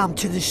 Then come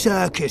to the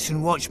circus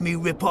and watch me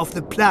rip off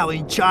the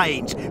ploughing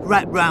chains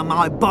wrapped round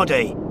my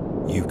body.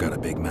 You've got a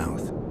big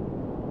mouth.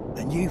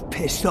 And you've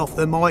pissed off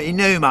the mighty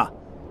Numa.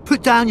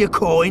 Put down your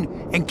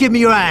coin and give me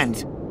your hand.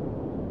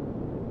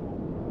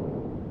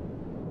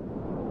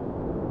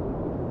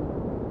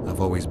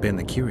 I've always been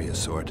the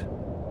curious sort.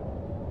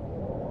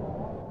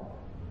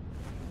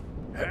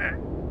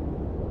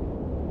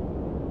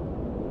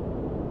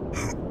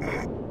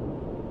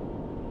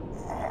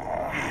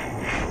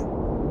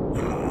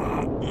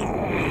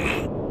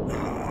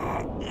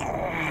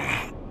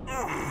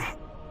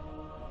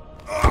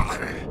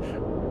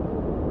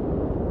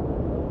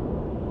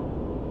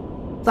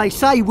 They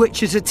say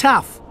witches are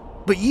tough,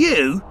 but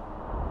you?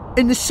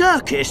 In the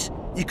circus,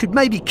 you could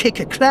maybe kick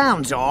a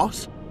clown's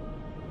arse.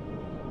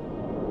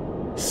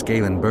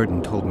 Scale and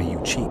Burden told me you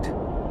cheat.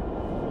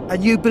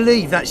 And you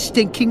believe that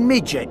stinking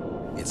midget?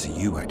 It's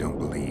you I don't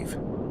believe.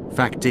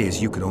 Fact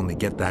is, you could only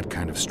get that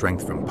kind of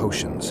strength from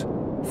potions.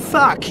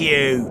 Fuck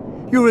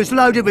you! You're as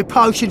loaded with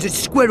potions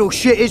as squirrel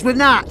shit is with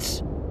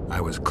nuts! I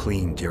was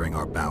clean during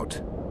our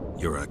bout.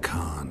 You're a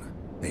con.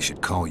 They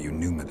should call you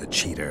Numa the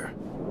Cheater.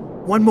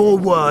 One more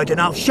word and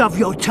I'll shove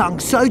your tongue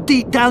so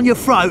deep down your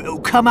throat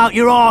it'll come out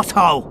your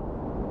arsehole.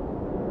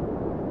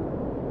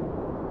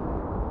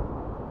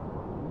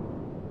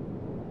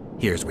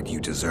 Here's what you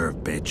deserve,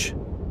 bitch.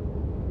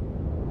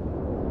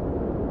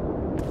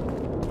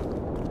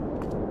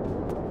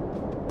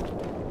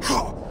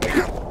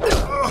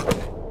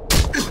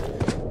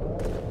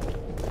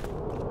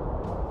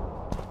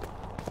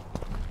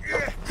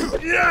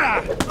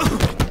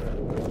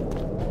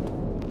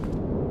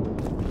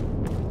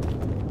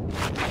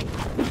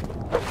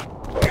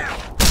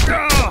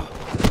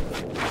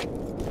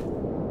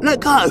 Let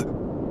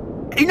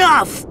go!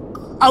 Enough!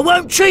 I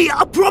won't cheat,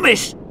 I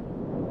promise!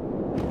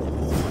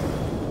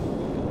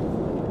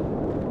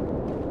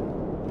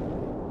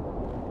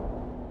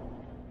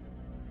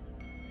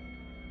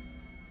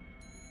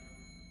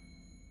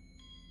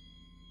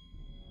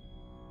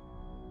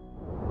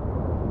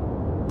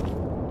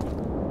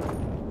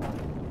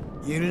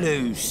 You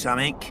lose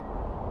something.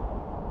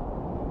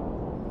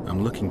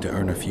 I'm looking to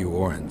earn a few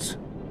orens.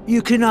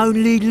 You can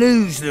only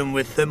lose them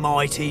with the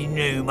mighty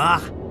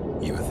Numa.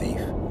 You a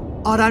thief?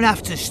 I don't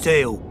have to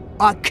steal.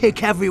 I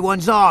kick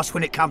everyone's ass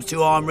when it comes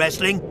to arm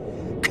wrestling.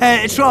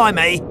 Care to try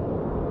me?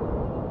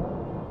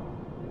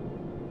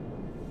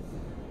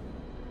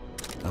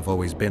 I've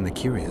always been the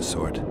curious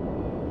sort.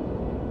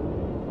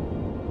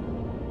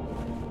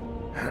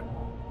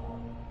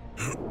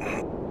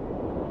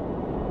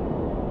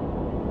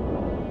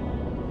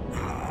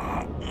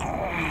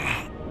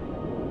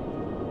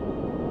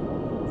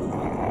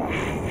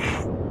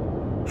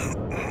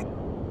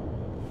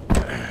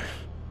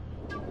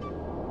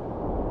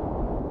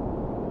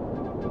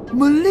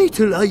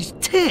 Melitele's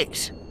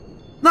tits!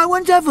 No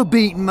one's ever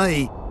beaten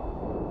me!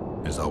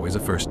 There's always a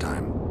first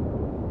time.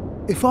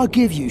 If I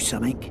give you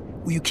something,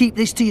 will you keep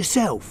this to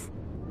yourself?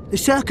 The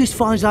circus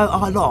finds out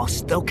I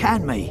lost, they'll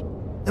can me.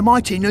 The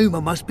mighty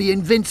Numa must be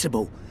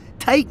invincible.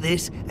 Take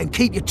this and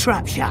keep your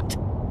trap shut.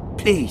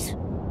 Please.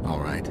 All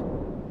right.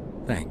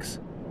 Thanks.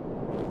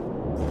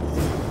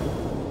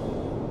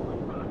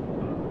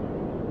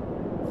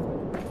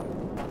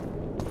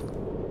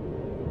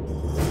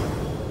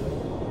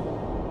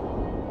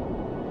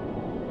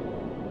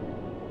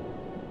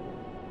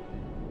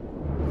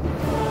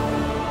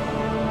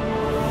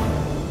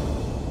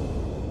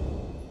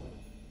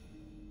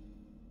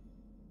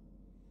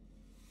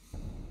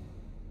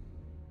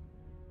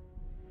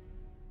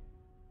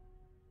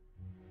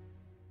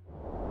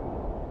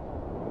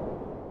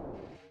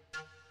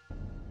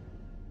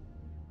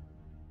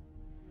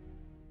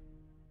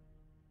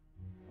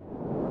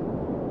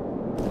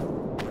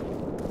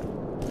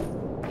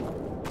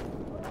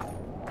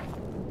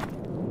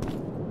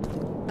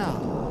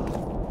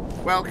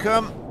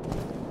 welcome.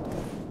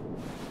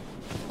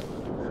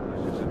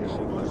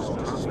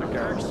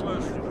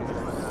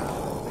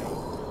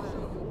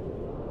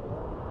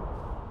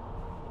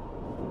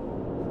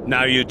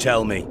 Now you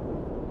tell me.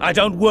 I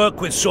don't work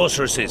with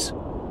sorceresses.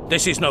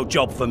 This is no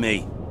job for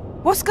me.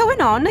 What's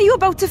going on? Are you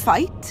about to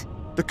fight?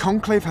 The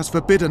Conclave has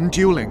forbidden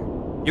dueling.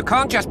 You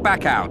can't just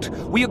back out.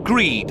 We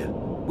agreed.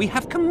 We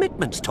have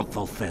commitments to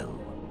fulfill.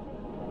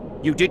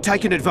 You did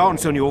take an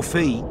advance on your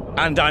fee.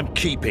 And I'm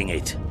keeping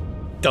it.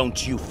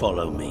 Don't you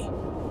follow me.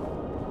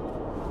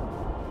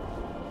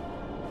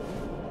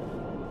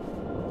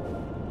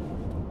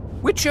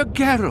 Witcher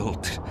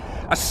Geralt,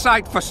 a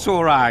sight for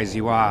sore eyes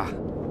you are.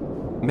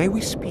 May we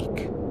speak?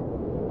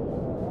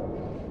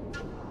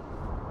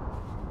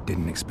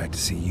 Didn't expect to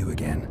see you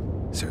again.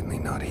 Certainly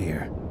not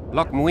here.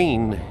 Loch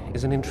Muinne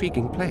is an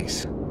intriguing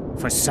place.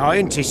 For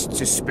scientists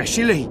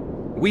especially.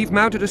 We've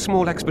mounted a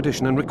small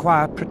expedition and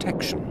require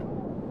protection.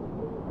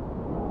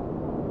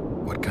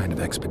 What kind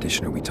of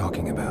expedition are we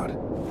talking about?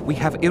 We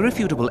have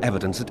irrefutable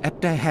evidence that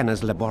Epte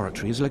Henna's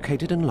laboratory is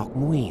located in Loch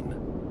Muinne.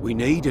 We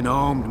need an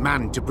armed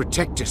man to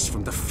protect us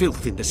from the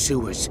filth in the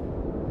sewers.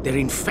 They're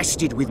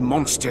infested with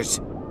monsters.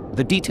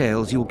 The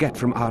details you'll get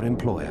from our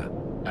employer.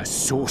 A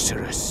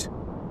sorceress.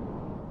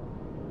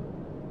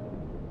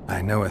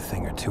 I know a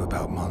thing or two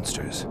about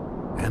monsters,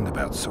 and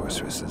about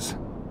sorceresses.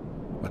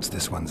 What's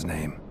this one's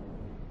name?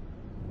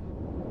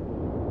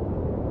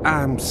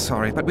 I'm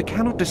sorry, but we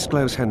cannot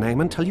disclose her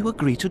name until you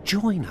agree to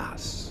join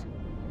us.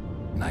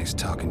 Nice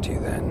talking to you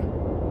then.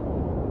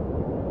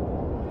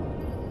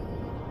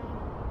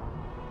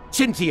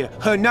 Cynthia!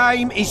 Her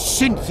name is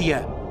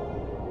Cynthia!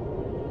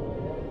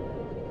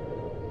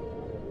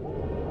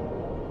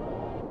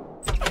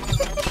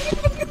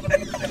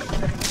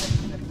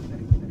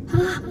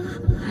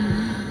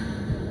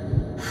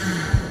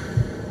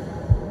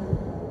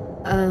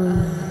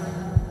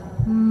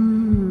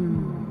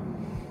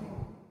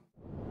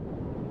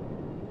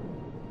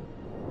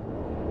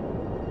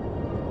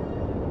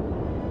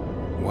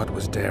 What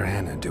was Der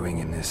Hanna doing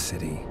in this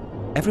city?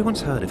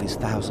 Everyone's heard of his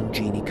 1,000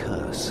 genie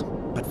curse,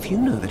 but few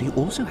know that he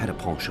also had a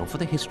penchant for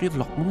the history of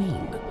Loch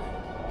Muinne.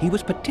 He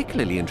was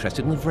particularly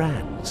interested in the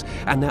Vrans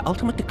and their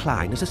ultimate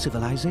decline as a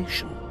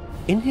civilization.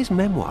 In his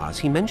memoirs,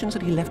 he mentions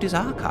that he left his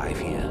archive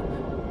here.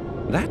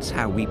 That's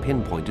how we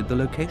pinpointed the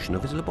location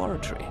of his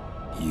laboratory.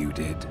 You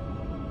did?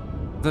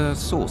 The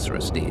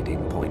sorceress did,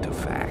 in point of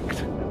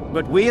fact.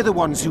 But we're the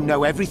ones who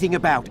know everything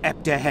about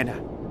Epte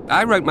Henna.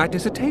 I wrote my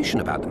dissertation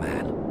about the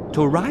man.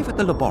 To arrive at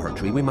the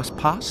laboratory, we must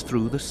pass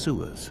through the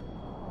sewers.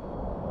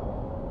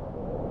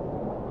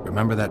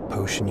 Remember that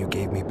potion you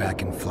gave me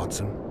back in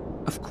Flotsam?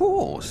 Of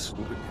course.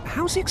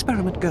 How's the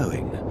experiment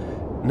going?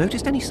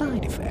 Noticed any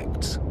side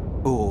effects?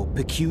 Or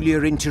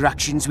peculiar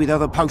interactions with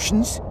other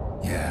potions?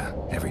 Yeah,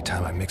 every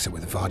time I mix it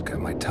with vodka,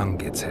 my tongue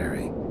gets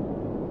hairy.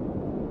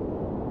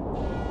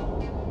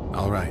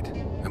 All right,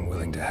 I'm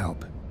willing to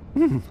help.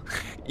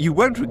 You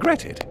won't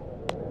regret it.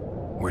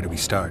 Where do we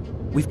start?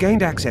 We've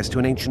gained access to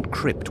an ancient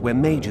crypt where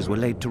mages were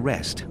laid to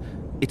rest.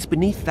 It's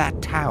beneath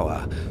that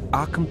tower.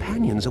 Our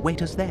companions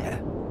await us there.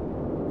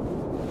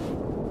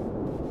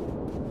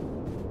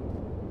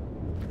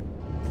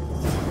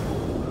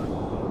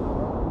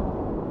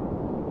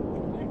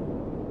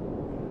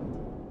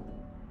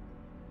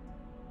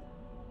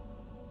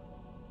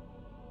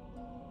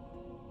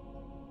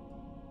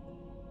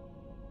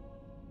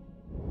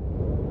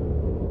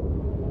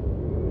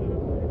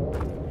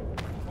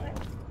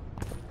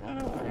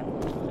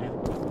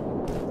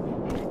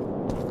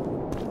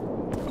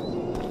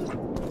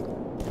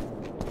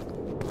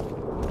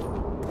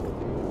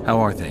 How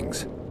are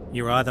things?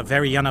 You're either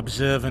very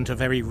unobservant or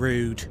very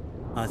rude.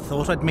 I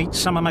thought I'd meet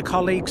some of my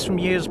colleagues from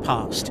years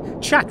past,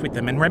 chat with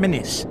them and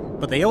reminisce,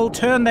 but they all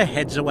turn their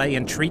heads away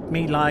and treat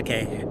me like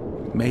air.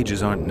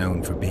 Mages aren't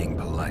known for being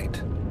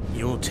polite.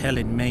 You're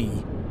telling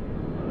me.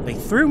 They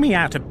threw me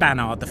out of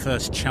Bannard the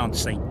first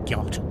chance they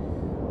got.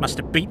 Must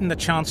have beaten the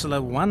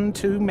Chancellor one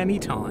too many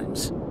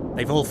times.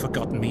 They've all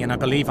forgotten me and I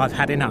believe I've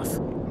had enough.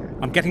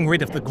 I'm getting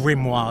rid of the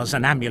grimoires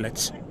and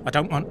amulets. I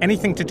don't want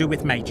anything to do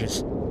with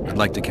mages. I'd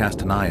like to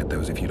cast an eye at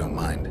those if you don't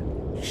mind.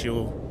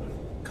 Sure.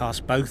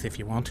 Cast both if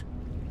you want.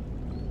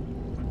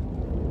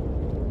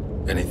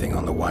 Anything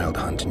on the Wild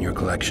Hunt in your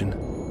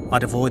collection?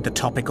 I'd avoid the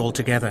topic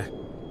altogether.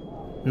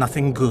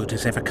 Nothing good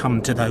has ever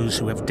come to those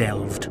who have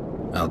delved.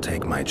 I'll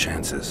take my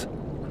chances.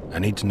 I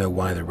need to know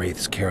why the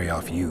Wraiths carry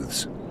off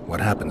youths.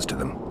 What happens to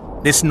them?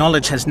 This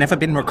knowledge has never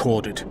been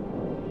recorded,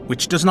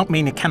 which does not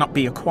mean it cannot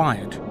be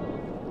acquired.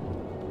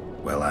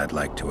 Well, I'd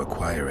like to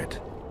acquire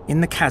it. In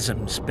the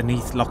chasms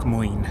beneath Loch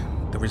Muinne,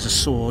 there is a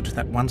sword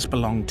that once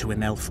belonged to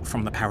an elf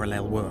from the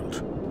parallel world.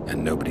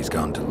 And nobody's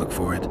gone to look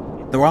for it?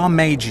 There are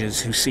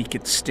mages who seek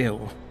it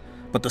still,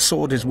 but the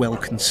sword is well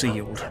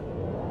concealed.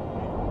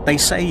 They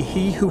say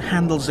he who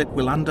handles it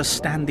will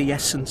understand the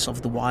essence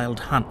of the Wild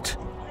Hunt.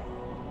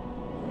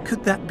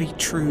 Could that be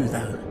true,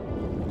 though?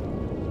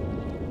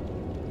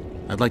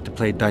 I'd like to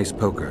play dice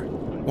poker.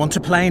 Want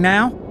to play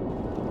now?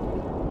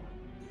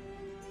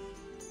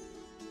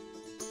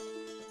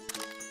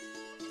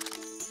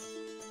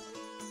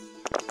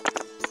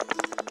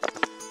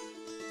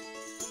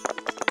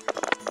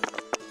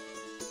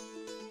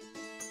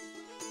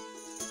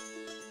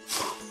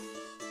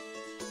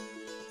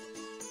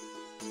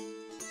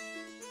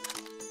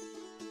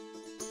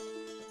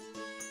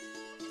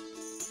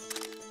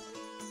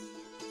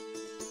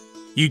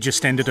 You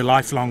just ended a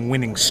lifelong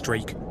winning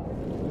streak.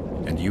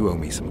 And you owe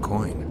me some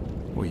coin,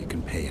 or you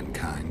can pay in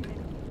kind.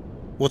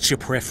 What's your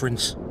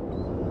preference?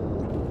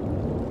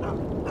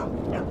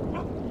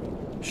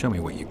 Show me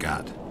what you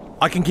got.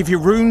 I can give you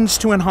runes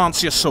to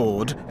enhance your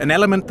sword, an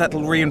element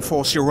that'll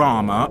reinforce your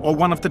armor, or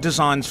one of the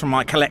designs from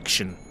my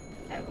collection.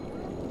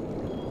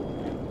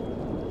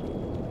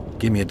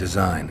 Give me a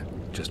design.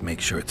 Just make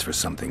sure it's for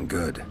something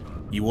good.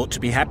 You ought to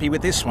be happy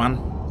with this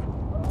one.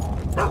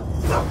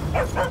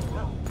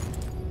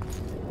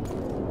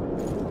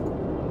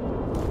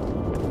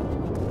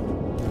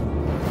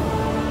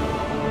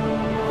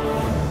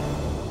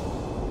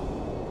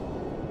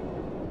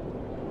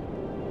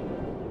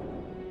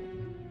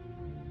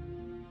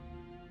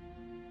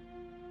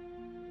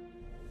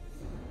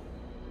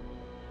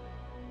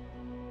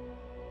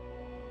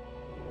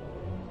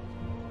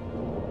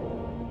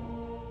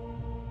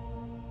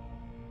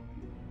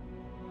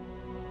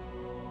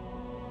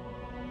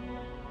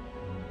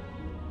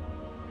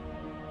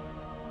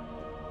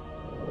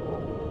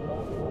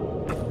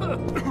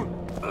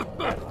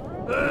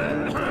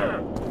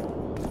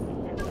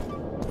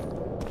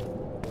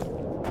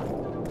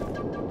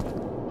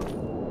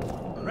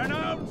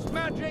 Renounce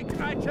magic,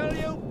 I tell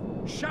you!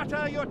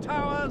 Shatter your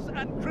towers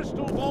and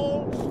crystal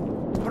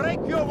walls! Break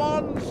your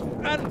wands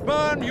and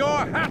burn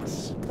your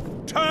hats!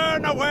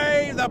 Turn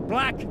away the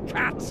black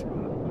cat!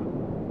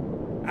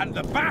 And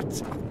the bat,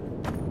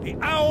 the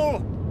owl,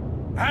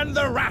 and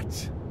the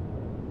rat!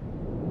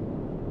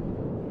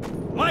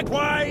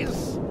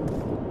 Likewise,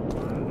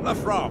 the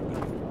frog.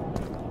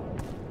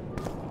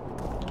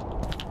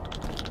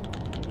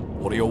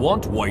 What do you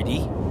want,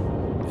 Whitey?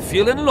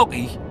 Feeling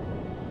lucky?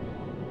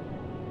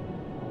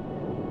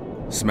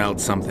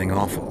 Smelled something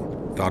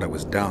awful. Thought it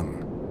was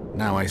dung.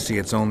 Now I see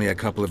it's only a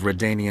couple of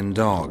Redanian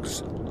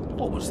dogs.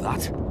 What was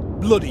that?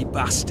 Bloody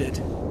bastard!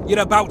 You're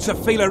about to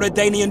feel a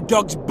Redanian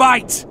dog's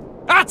bite!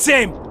 That's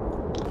him!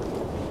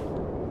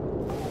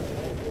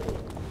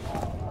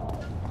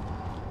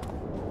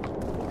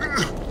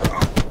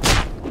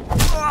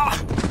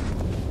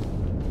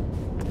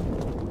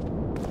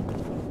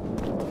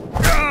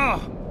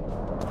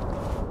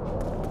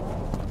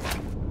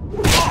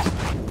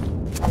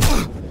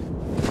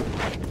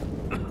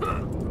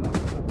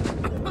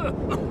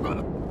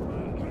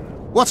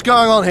 What's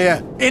going on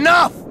here?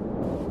 Enough!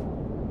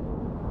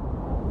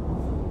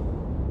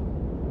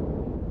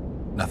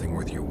 Nothing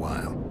worth your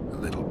while. A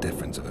little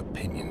difference of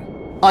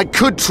opinion. I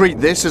could treat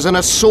this as an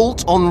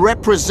assault on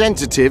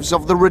representatives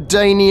of the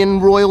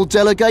Redanian royal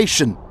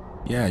delegation.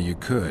 Yeah, you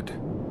could.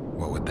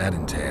 What would that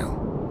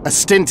entail? A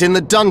stint in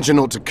the dungeon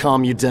ought to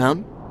calm you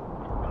down.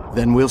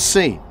 Then we'll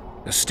see.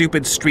 A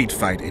stupid street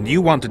fight, and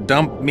you want to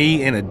dump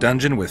me in a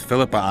dungeon with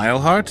Philippa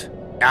Eilhart?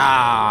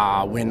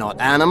 Ah, we're not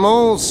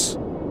animals.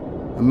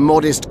 A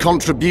modest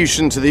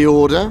contribution to the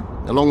Order,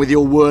 along with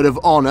your word of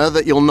honor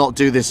that you'll not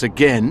do this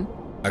again.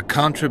 A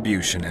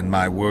contribution and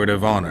my word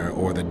of honor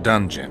or the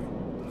dungeon.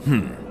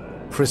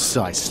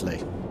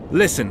 Precisely.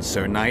 Listen,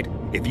 Sir Knight,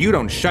 if you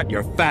don't shut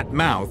your fat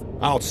mouth,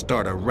 I'll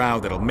start a row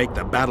that'll make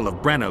the Battle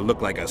of Brenna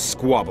look like a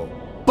squabble.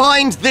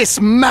 Bind this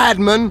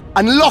madman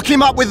and lock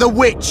him up with the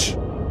witch!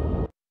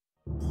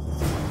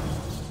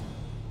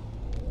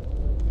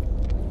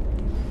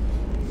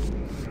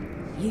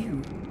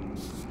 You?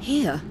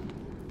 Here?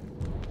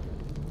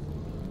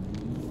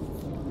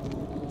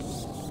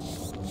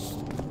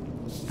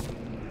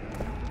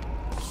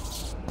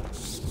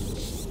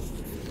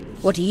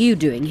 What are you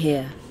doing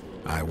here?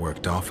 I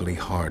worked awfully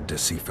hard to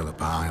see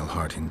Philippa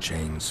Eilhart in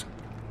chains.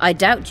 I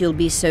doubt you'll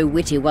be so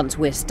witty once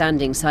we're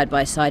standing side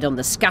by side on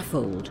the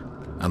scaffold.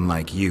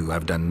 Unlike you,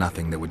 I've done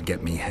nothing that would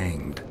get me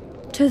hanged.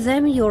 To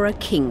them, you're a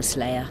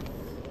kingslayer.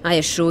 I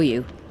assure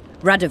you,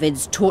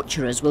 Radovid's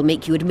torturers will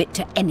make you admit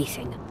to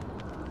anything.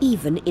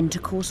 Even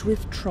intercourse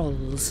with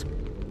trolls.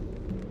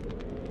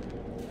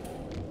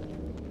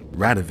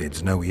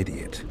 Radovid's no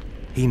idiot.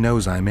 He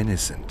knows I'm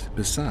innocent.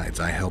 Besides,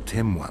 I helped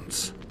him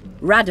once.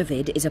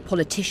 Radovid is a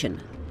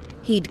politician.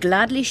 He'd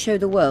gladly show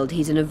the world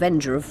he's an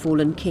avenger of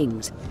fallen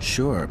kings.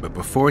 Sure, but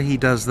before he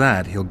does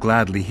that, he'll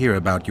gladly hear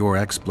about your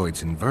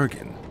exploits in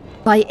Vergen.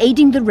 By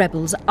aiding the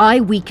rebels,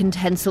 I weakened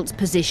Henselt's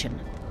position,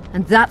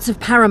 and that's of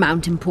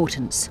paramount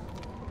importance.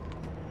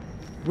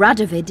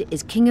 Radovid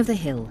is king of the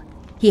hill.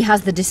 He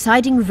has the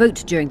deciding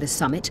vote during the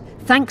summit,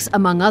 thanks,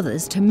 among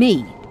others, to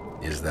me.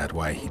 Is that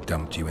why he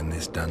dumped you in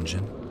this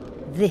dungeon?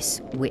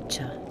 This,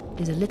 Witcher,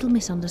 is a little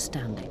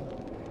misunderstanding.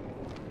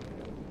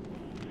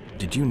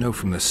 Did you know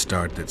from the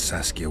start that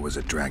Saskia was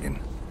a dragon?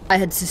 I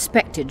had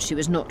suspected she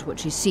was not what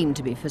she seemed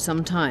to be for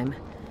some time,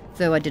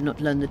 though I did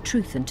not learn the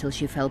truth until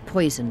she fell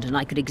poisoned and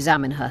I could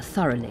examine her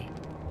thoroughly.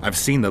 I've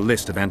seen the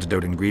list of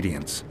antidote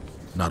ingredients.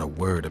 Not a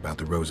word about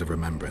the Rose of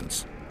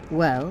Remembrance.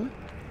 Well,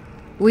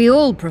 we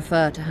all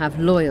prefer to have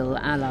loyal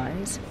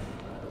allies.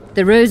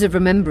 The Rose of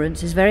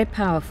Remembrance is very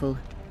powerful.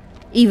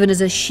 Even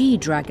as a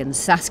she-dragon,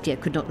 Saskia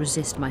could not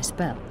resist my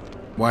spell.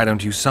 Why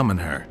don't you summon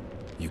her?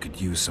 You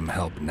could use some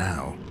help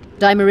now.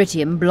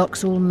 Dimeritium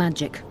blocks all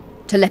magic,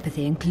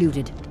 telepathy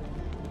included.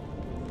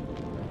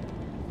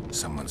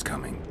 Someone's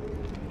coming.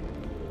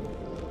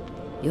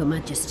 Your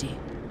Majesty.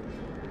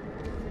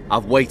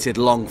 I've waited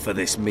long for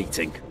this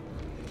meeting.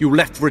 You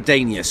left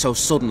Redania so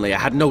suddenly I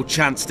had no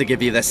chance to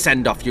give you the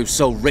send-off you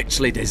so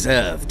richly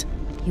deserved.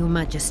 Your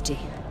Majesty,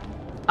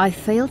 I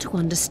fail to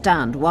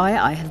understand why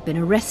I have been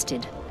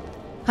arrested.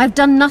 I've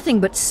done nothing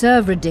but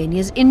serve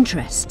Redania's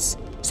interests,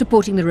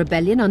 supporting the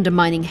rebellion,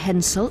 undermining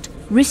Henselt,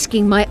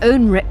 risking my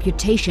own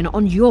reputation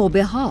on your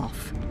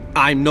behalf.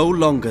 I'm no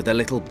longer the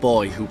little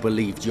boy who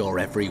believed your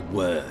every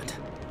word.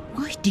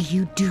 Why do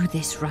you do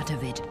this,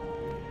 Radovid?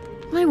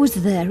 I was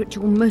there at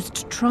your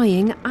most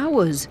trying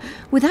hours.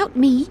 Without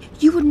me,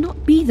 you would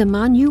not be the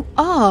man you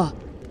are.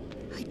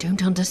 I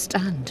don't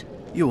understand.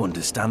 You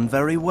understand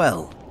very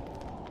well.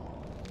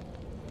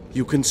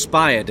 You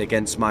conspired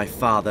against my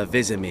father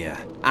Vizimir,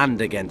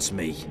 and against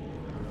me.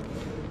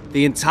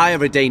 The entire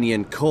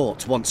Redanian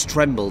court once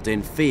trembled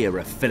in fear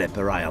of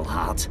Philippa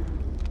Eilhart.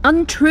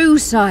 Untrue,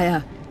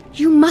 sire.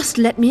 You must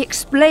let me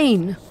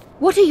explain.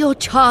 What are your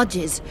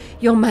charges,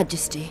 Your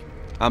Majesty?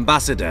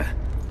 Ambassador.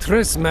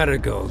 Triss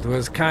Merigold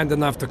was kind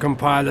enough to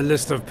compile a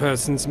list of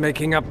persons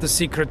making up the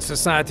secret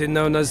society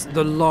known as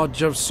the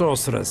Lodge of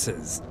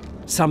Sorceresses.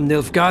 Some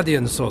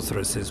Nilfgaardian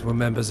sorceresses were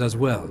members as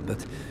well,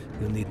 but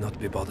you need not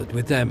be bothered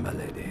with them, my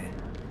lady.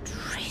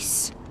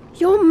 Triss,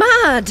 you're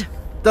mad!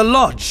 The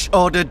Lodge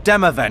ordered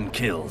Demaven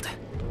killed.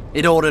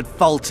 It ordered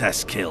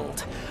Foltest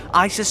killed.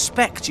 I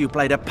suspect you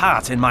played a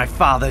part in my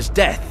father's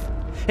death.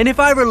 And if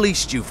I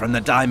released you from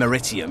the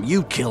Dimeritium,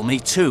 you'd kill me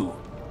too.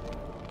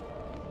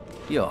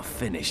 You're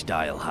finished,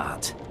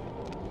 Eilhart.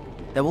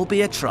 There will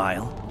be a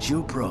trial,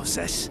 due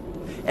process,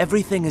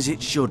 everything as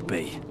it should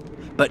be.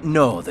 But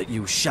know that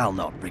you shall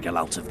not wriggle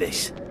out of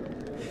this.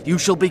 You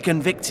shall be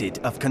convicted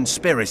of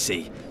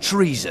conspiracy,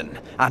 treason,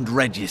 and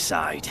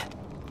regicide.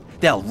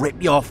 They'll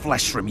rip your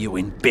flesh from you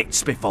in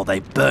bits before they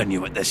burn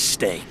you at the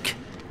stake.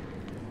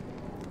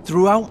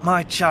 Throughout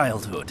my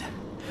childhood,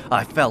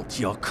 I felt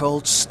your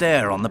cold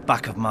stare on the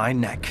back of my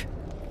neck.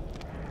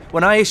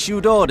 When I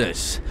issued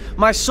orders,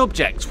 my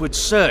subjects would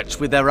search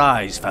with their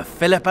eyes for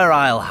Philippa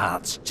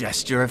Eilhart's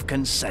gesture of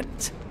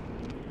consent.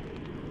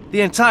 The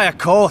entire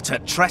court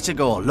at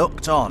Tretogor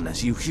looked on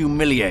as you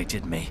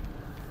humiliated me.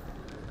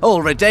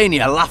 All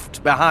Redania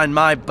laughed behind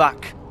my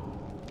back.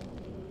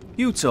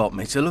 You taught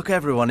me to look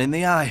everyone in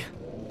the eye.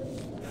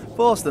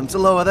 Forced them to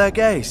lower their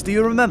gaze, do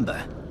you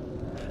remember?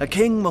 A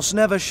king must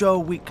never show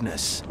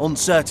weakness,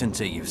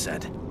 uncertainty, you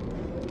said.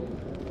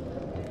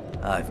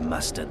 I've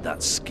mastered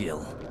that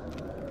skill.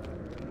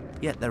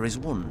 Yet there is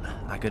one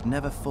I could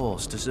never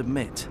force to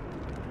submit.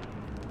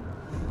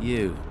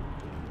 You.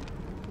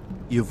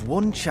 You've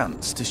one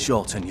chance to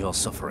shorten your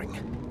suffering.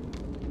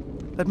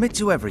 Admit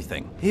to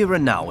everything, here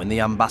and now in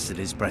the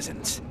Ambassador's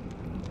presence.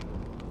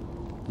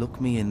 Look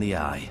me in the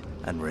eye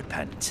and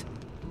repent.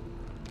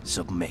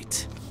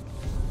 Submit.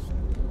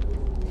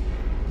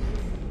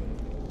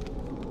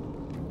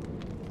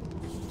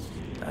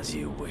 As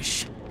you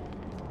wish.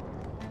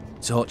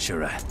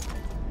 Torturer,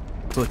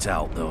 put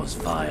out those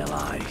vile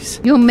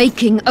eyes. You're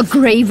making a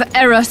grave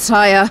error,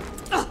 sire.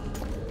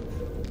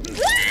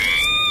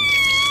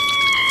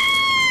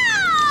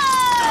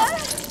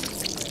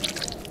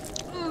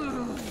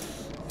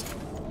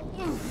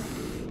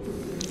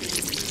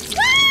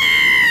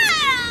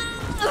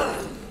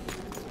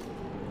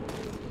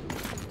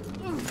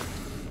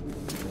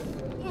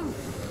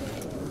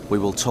 We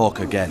will talk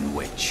again,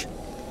 witch.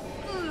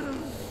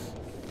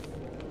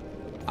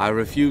 I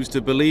refused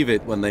to believe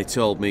it when they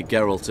told me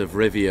Geralt of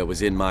Rivia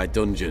was in my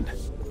dungeon.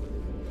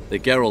 The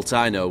Geralt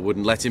I know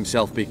wouldn't let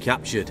himself be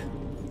captured.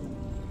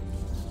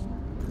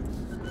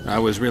 I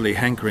was really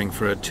hankering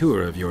for a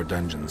tour of your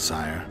dungeon,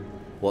 sire.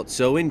 What's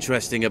so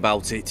interesting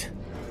about it?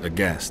 The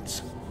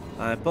guests.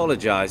 I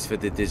apologize for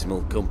the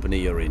dismal company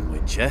you're in,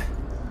 Witcher.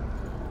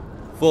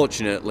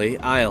 Fortunately,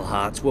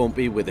 Eilhart won't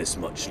be with us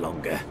much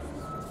longer.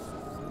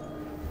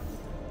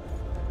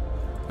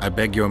 I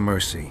beg your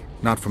mercy,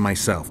 not for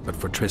myself, but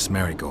for Triss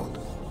Merigold.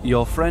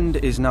 Your friend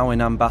is now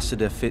in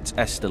Ambassador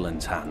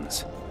Fitz-Oesterlen's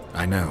hands.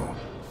 I know,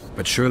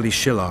 but surely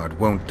Shilard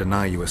won't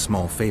deny you a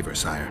small favor,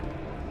 sire.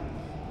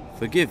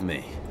 Forgive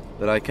me,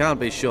 but I can't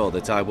be sure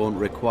that I won't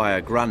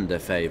require grander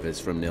favors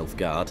from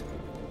Nilfgaard.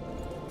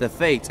 The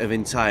fate of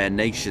entire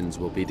nations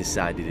will be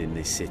decided in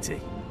this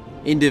city.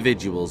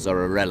 Individuals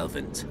are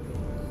irrelevant.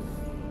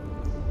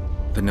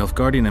 The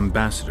Nilfgaardian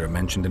ambassador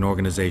mentioned an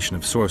organization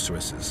of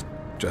sorceresses.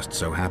 Just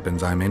so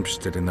happens I'm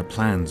interested in the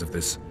plans of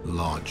this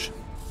lodge.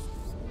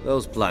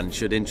 Those plans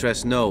should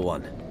interest no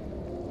one,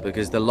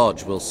 because the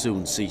lodge will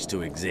soon cease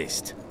to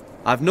exist.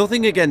 I've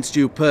nothing against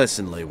you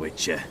personally,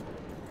 Witcher,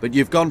 but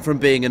you've gone from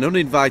being an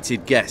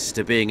uninvited guest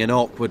to being an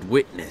awkward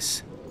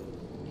witness.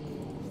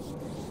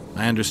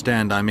 I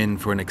understand I'm in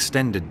for an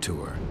extended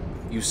tour.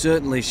 You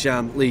certainly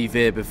shan't leave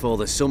here before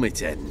the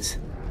summit ends.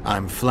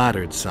 I'm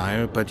flattered,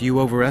 sire, but you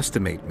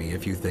overestimate me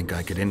if you think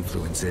I could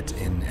influence it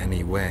in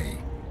any way.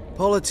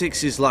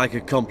 Politics is like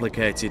a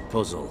complicated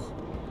puzzle.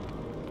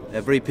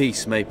 Every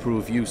piece may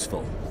prove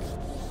useful,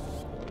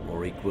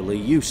 or equally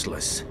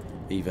useless,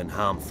 even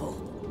harmful.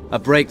 A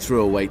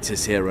breakthrough awaits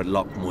us here at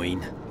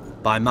Muinne,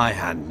 by my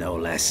hand no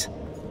less.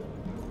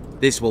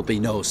 This will be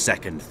no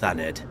second,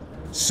 Thaned.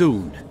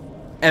 Soon,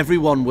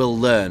 everyone will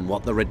learn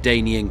what the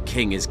Redanian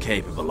king is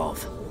capable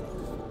of.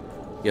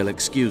 You'll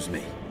excuse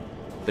me,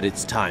 but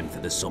it's time for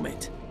the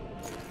summit.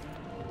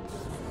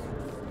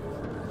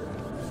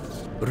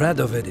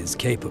 Radovid is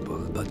capable,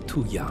 but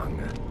too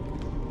young.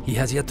 He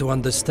has yet to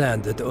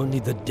understand that only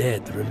the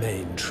dead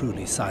remain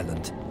truly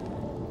silent.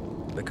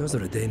 Because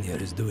Redania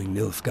is doing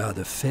Nilfgaard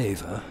a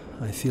favor,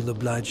 I feel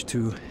obliged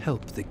to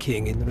help the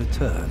king in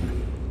return.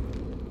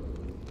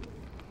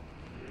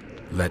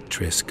 Let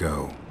Triss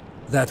go.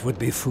 That would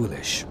be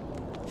foolish.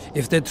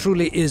 If there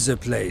truly is a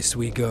place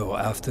we go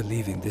after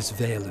leaving this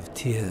Vale of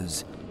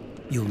Tears,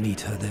 you'll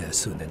meet her there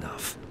soon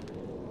enough.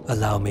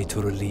 Allow me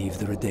to relieve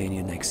the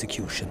Redanian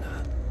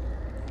executioner.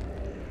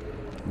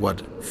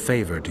 What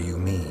favor do you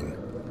mean?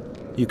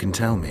 You can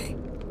tell me.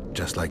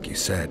 Just like you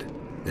said,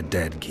 the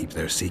dead keep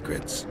their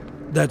secrets.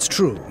 That's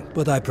true,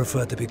 but I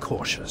prefer to be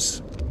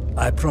cautious.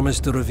 I promise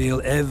to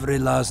reveal every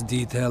last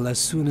detail as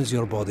soon as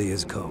your body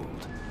is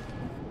cold.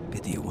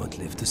 Pity you won't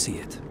live to see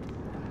it.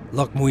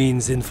 Loch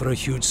Muinne's in for a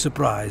huge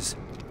surprise,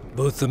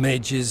 both the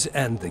mages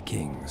and the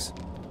kings.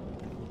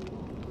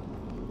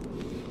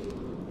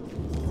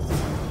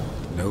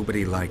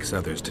 Nobody likes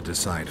others to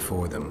decide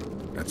for them.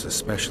 That's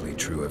especially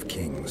true of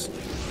kings.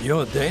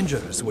 You're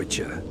dangerous,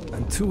 Witcher,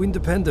 and too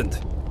independent.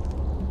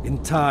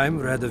 In time,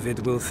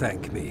 Radovid will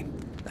thank me,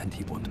 and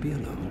he won't be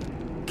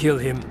alone. Kill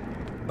him,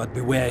 but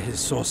beware his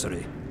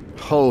sorcery.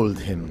 Hold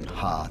him,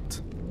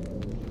 Hart.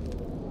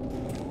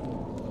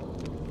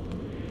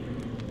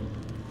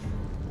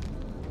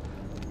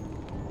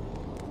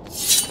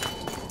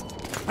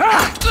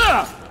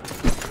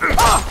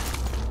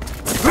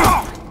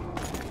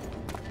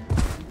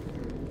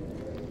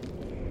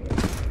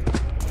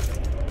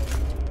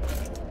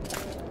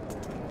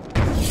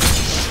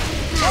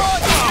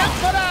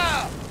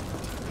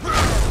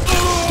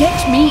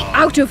 Get me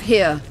out of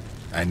here!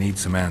 I need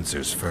some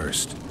answers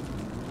first.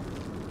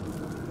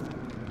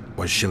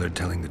 Was Shilard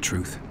telling the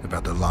truth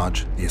about the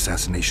Lodge, the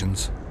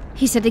assassinations?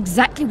 He said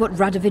exactly what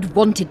Radovid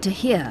wanted to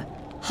hear.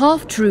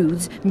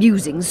 Half-truths,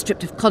 musings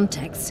stripped of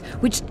context,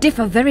 which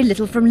differ very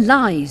little from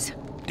lies.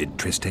 Did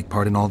Triss take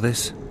part in all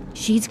this?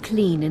 She's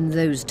clean in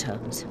those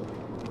terms.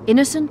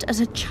 Innocent as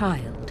a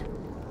child,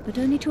 but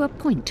only to a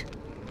point.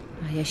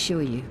 I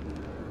assure you,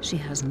 she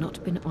has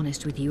not been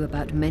honest with you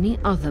about many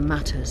other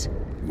matters.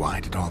 Why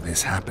did all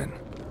this happen?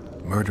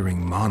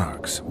 Murdering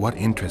monarchs, what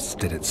interests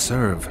did it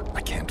serve?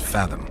 I can't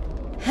fathom.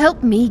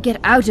 Help me get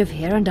out of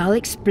here and I'll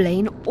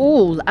explain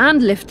all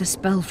and lift the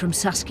spell from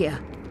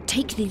Saskia.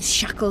 Take these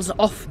shackles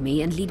off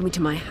me and lead me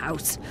to my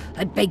house.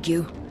 I beg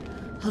you.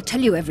 I'll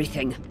tell you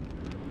everything.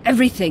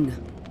 Everything.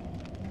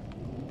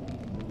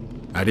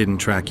 I didn't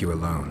track you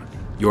alone.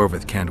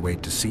 Iorveth can't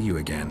wait to see you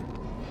again.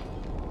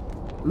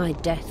 My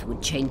death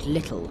would change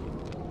little.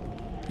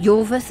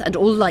 Iorveth and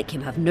all like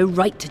him have no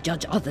right to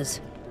judge others.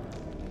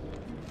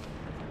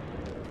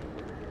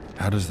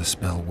 How does the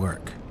spell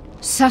work?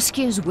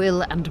 Saskia's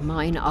will and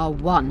mine are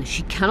one.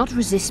 She cannot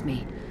resist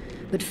me.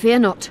 But fear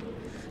not.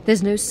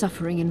 There's no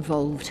suffering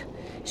involved.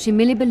 She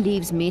merely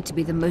believes me to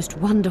be the most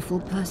wonderful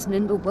person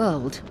in the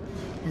world,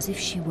 as if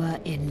she were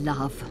in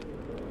love.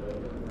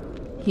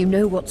 You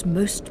know what's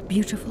most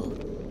beautiful?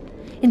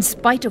 In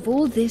spite of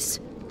all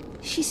this,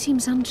 she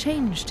seems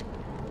unchanged.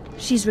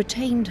 She's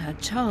retained her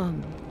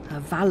charm, her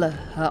valor,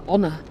 her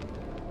honor.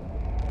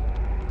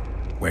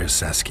 Where's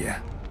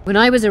Saskia? When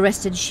I was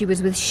arrested, she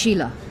was with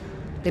Sheila.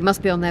 They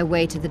must be on their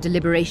way to the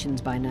deliberations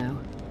by now.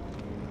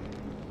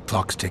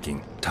 Clock's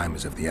ticking. Time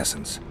is of the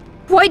essence.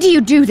 Why do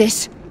you do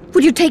this?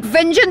 Would you take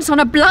vengeance on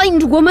a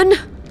blind woman?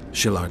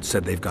 Shilard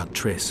said they've got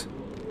Triss.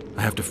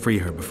 I have to free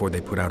her before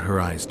they put out her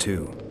eyes,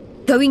 too.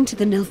 Going to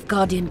the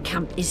Nilfgaardian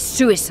camp is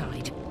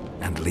suicide.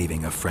 And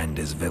leaving a friend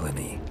is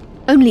villainy.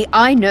 Only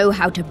I know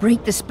how to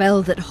break the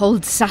spell that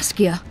holds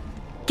Saskia.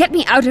 Get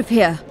me out of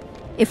here.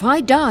 If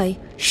I die,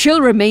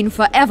 she'll remain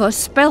forever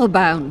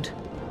spellbound.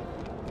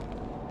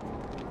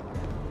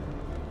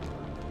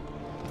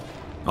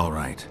 All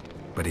right,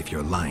 but if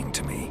you're lying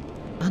to me...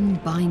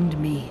 Unbind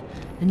me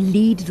and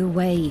lead the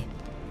way.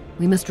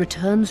 We must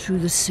return through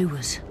the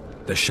sewers.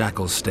 The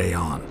shackles stay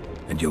on,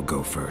 and you'll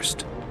go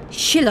first.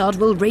 Shilard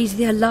will raise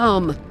the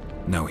alarm.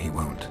 No, he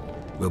won't.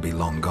 We'll be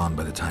long gone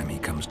by the time he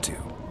comes to.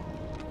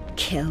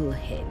 Kill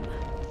him.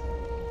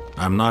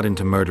 I'm not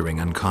into murdering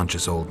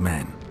unconscious old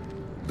men.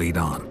 Lead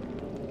on.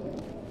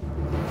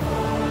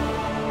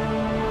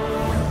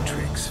 No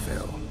tricks,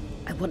 Phil.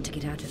 I want to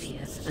get out of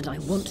here, and I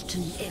want to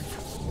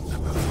live.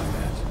 About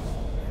that.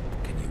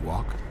 Can you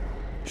walk?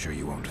 Sure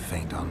you won't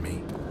faint on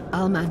me?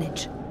 I'll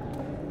manage.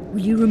 Will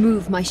you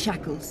remove my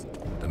shackles?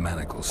 The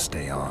manacles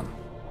stay on.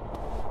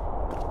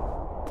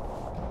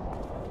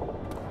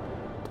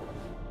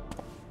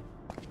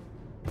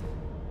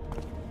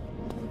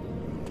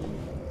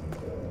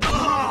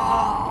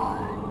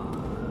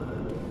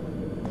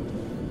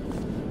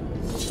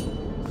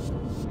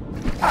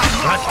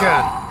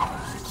 Shotgun!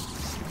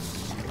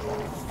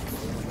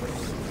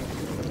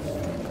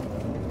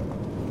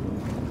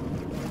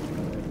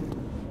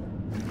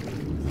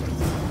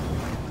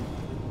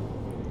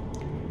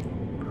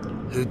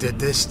 did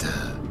this to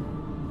her?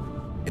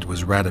 It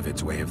was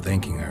Radovid's way of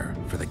thanking her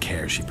for the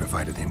care she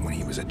provided him when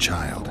he was a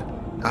child.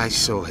 I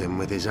saw him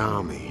with his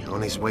army on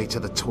his way to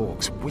the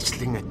talks,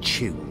 whistling a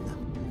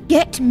tune.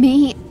 Get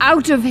me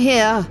out of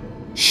here!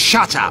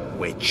 Shut up,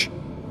 witch!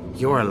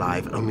 You're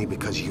alive only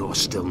because you're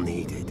still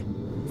needed.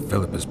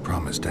 Philippa's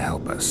promised to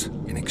help us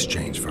in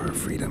exchange for her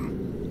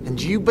freedom.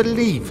 And you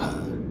believe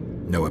her?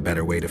 Know a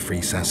better way to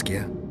free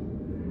Saskia?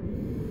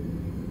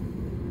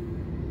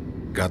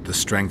 Got the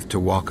strength to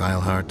walk,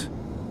 Eilhart?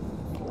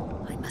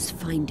 I must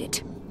find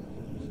it.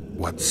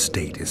 What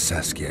state is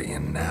Saskia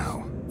in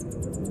now?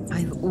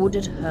 I've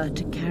ordered her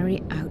to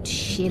carry out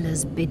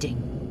Sheila's bidding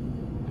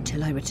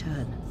until I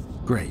return.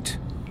 Great.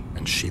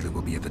 And Sheila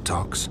will be at the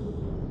talks?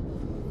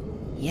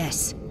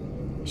 Yes.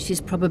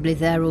 She's probably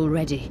there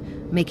already,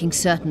 making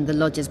certain the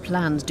Lodge's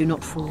plans do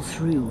not fall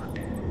through.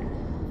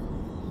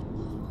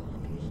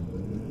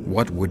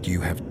 What would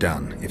you have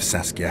done if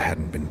Saskia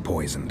hadn't been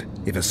poisoned?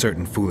 If a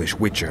certain foolish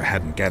witcher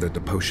hadn't gathered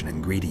the potion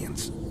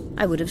ingredients?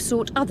 I would have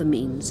sought other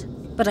means,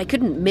 but I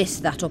couldn't miss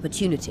that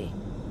opportunity.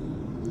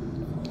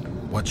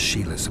 What's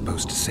Sheila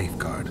supposed to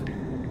safeguard?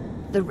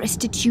 The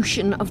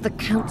restitution of the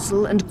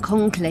Council and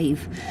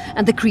Conclave,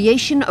 and the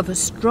creation of a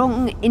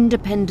strong,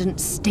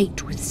 independent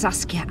state with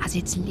Saskia as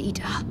its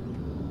leader.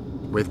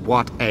 With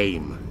what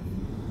aim?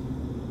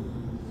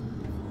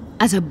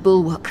 As a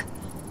bulwark.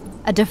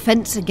 A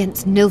defense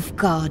against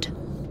Nilfgaard.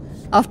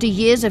 After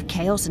years of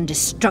chaos and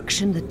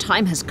destruction, the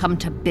time has come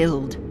to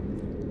build.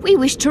 We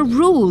wish to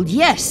rule,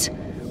 yes.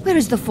 Where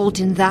is the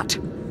fault in that?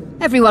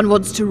 Everyone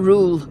wants to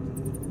rule.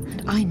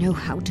 And I know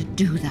how to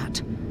do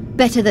that.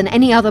 Better than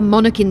any other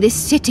monarch in this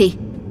city.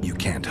 You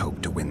can't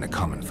hope to win the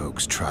common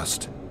folk's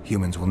trust.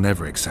 Humans will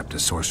never accept a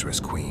sorceress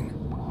queen.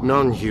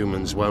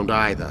 Non-humans won't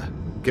either,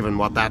 given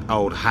what that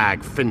old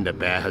hag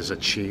Finderbear has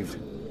achieved.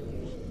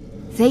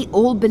 They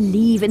all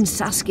believe in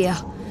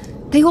Saskia.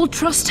 They all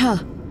trust her.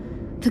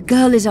 The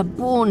girl is a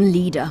born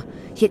leader,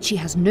 yet she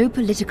has no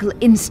political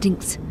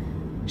instincts.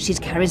 She's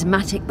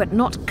charismatic but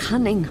not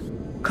cunning.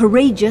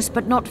 Courageous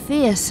but not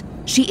fierce.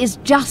 She is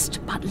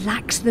just but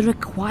lacks the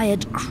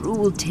required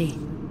cruelty.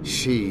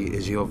 She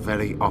is your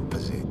very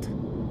opposite.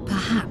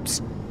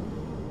 Perhaps.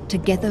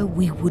 Together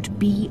we would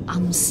be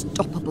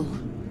unstoppable.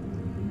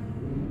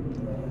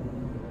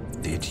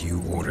 Did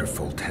you order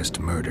Foltest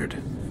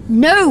murdered?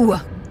 No!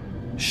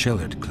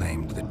 Shilard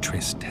claimed that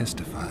Triss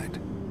testified.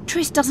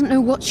 Triss doesn't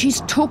know what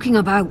she's talking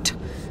about.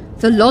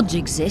 The Lodge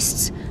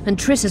exists, and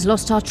Triss has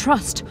lost our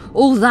trust.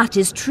 All that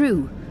is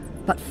true.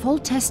 But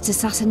Foltest's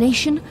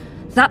assassination?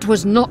 That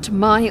was not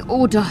my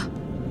order.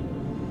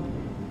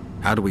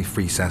 How do we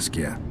free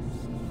Saskia?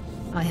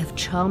 I have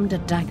charmed a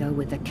dagger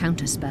with a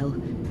counterspell.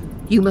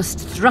 You must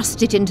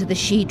thrust it into the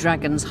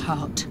she-dragon's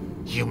heart.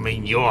 You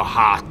mean your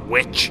heart,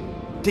 witch?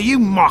 Do you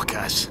mock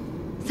us?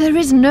 There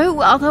is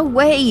no other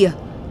way.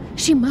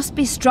 She must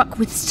be struck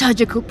with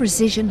surgical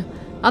precision.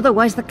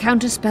 Otherwise the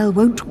counterspell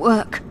won't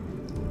work.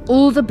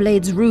 All the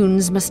blade's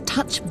runes must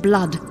touch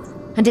blood,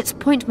 and its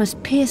point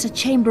must pierce a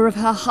chamber of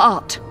her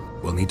heart.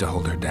 We'll need to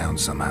hold her down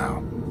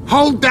somehow.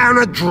 Hold down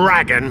a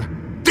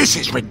dragon? This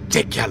is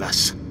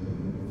ridiculous.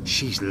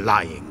 She's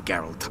lying,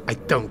 Geralt. I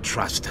don't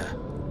trust her.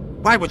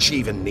 Why would she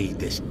even need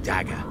this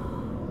dagger?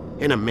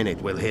 In a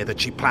minute we'll hear that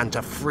she planned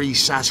to free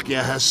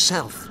Saskia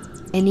herself.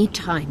 Any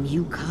time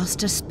you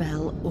cast a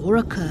spell or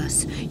a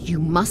curse, you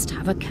must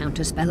have a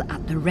counterspell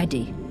at the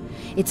ready.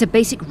 It's a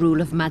basic rule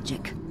of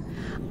magic.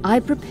 I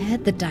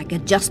prepared the dagger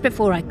just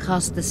before I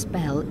cast the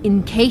spell,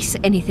 in case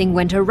anything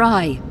went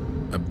awry.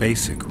 A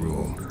basic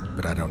rule,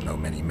 but I don't know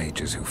many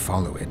mages who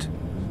follow it.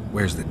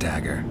 Where's the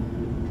dagger?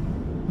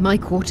 My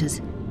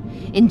quarters.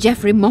 In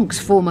Geoffrey Monk's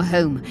former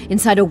home,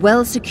 inside a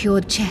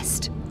well-secured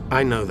chest.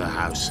 I know the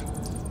house.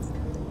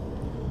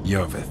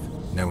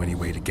 Iorveth, know any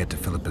way to get to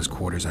Philippa's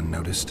quarters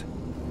unnoticed?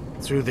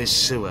 Through this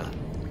sewer.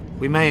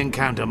 We may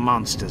encounter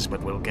monsters,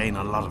 but we'll gain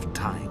a lot of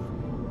time.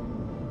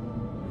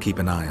 Keep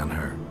an eye on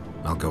her.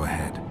 I'll go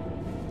ahead.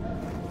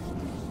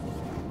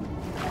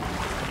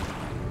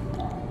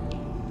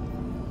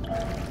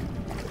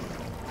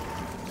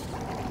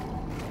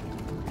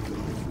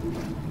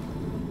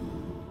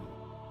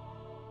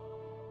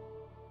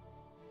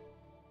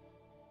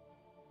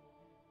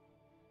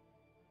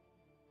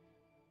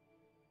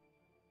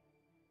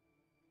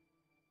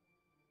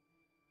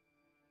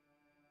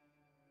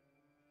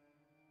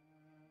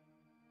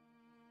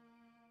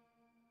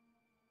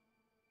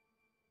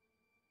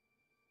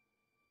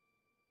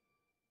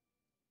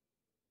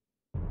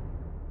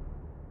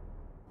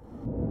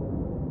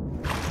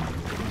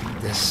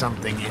 There's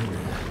something in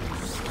there.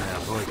 I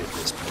avoided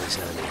this place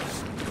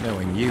earlier.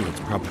 Knowing you, it's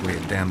probably a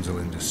damsel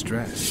in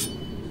distress.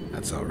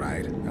 That's all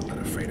right. I'm not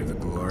afraid of the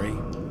glory.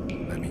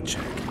 Let me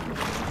check.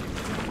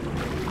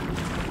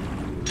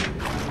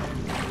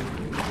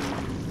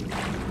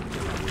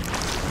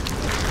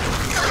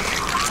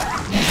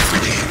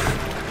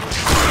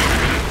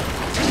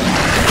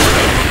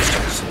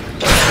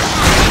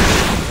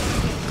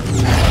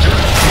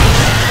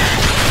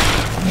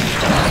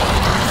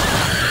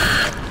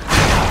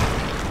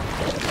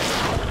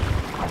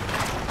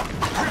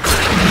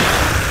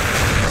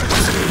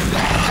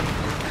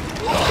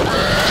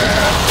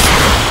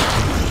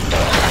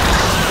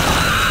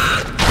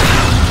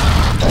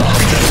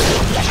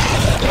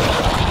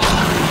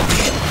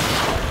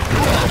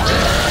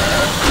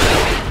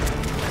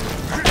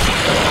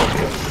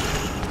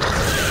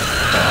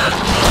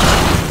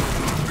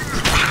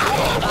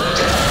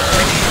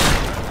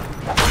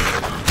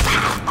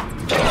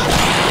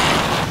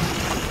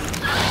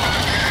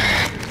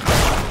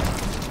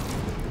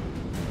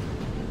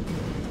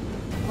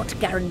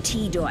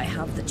 guarantee do I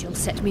have that you'll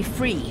set me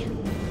free?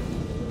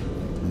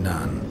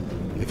 None.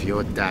 If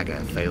your dagger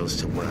fails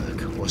to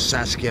work, or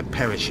Saskia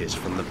perishes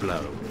from the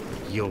blow,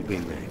 you'll be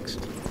next.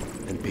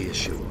 And be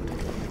assured,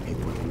 it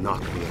will not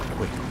be a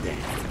quick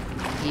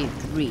death. You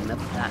dream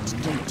of that,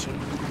 don't you?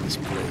 This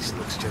place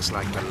looks just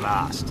like the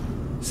last.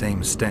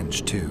 Same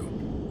stench, too.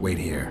 Wait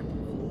here.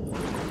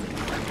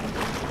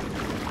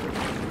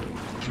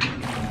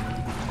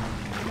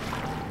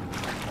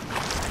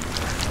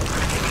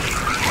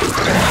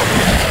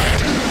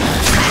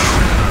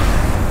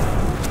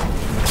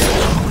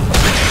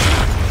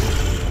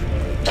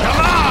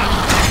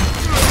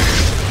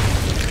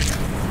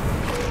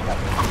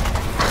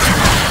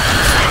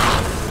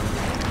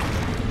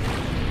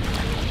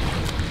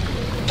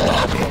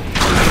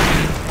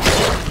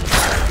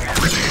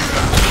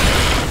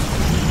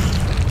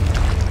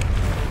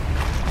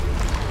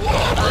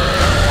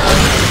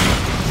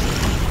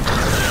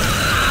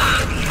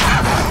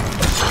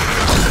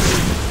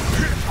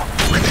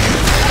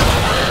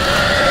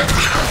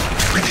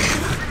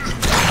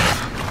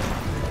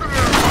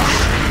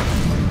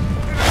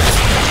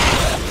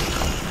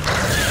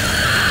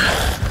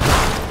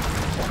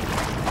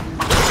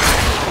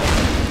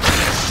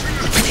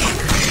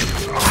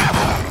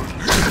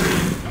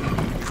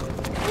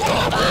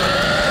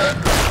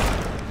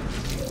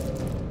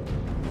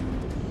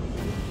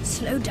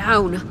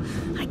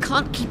 I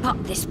can't keep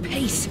up this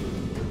pace.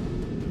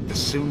 The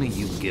sooner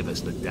you give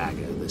us the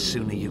dagger, the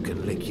sooner you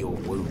can lick your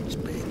wounds,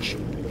 bitch.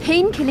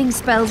 Pain-killing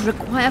spells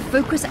require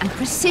focus and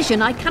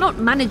precision. I cannot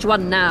manage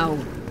one now.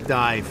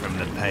 Die from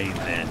the pain,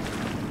 then.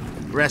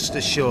 Rest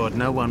assured,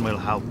 no one will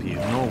help you,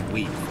 nor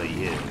weep for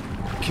you.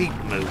 Keep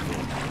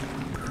moving.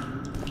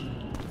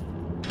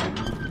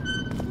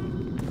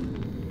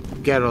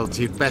 Geralt,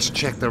 you'd best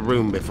check the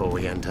room before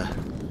we enter.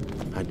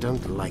 I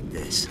don't like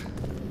this.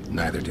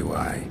 Neither do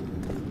I.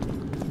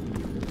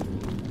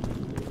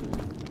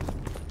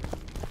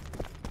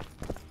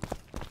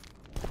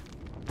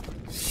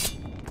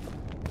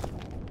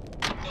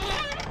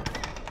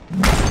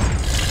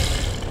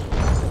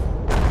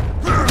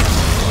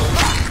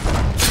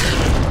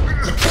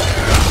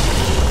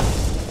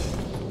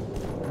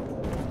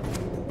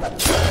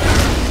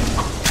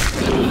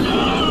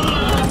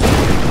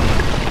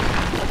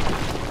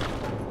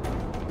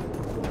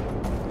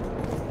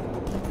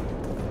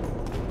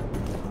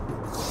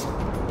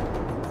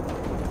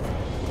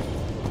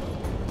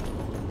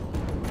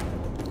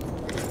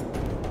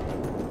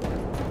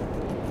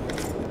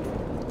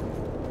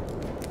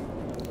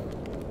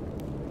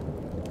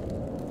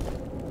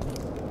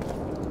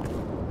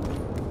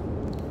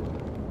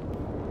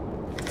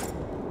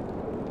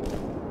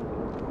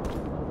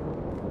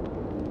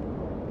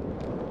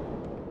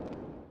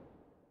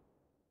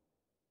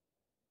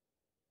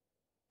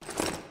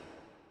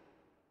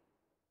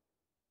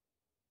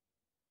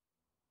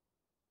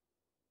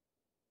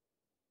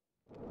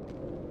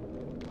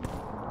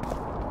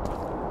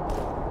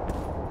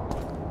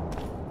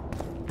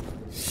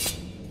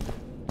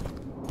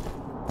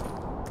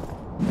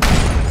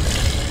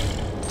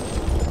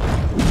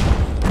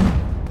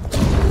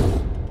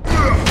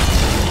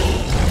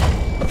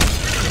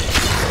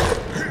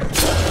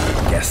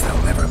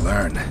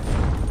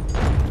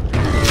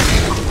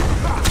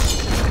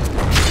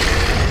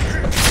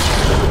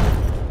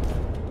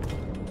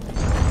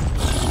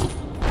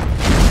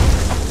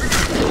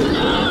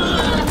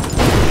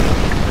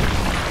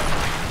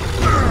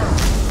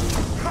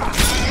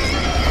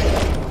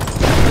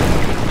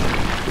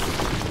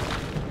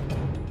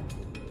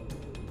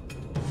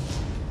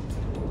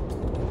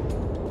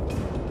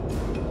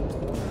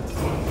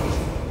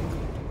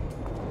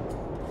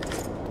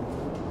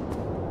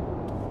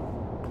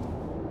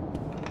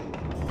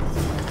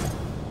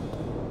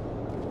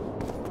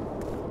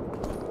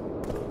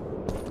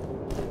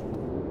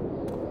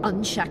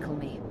 Unshackle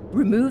me.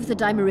 Remove the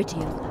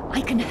Dimeritium.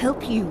 I can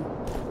help you.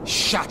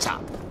 Shut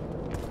up!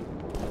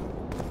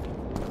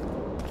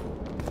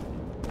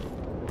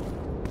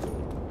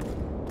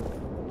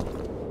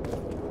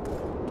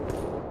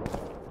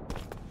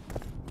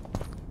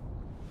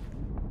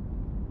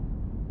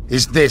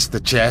 Is this the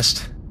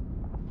chest?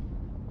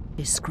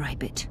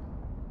 Describe it.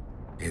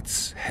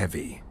 It's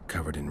heavy,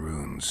 covered in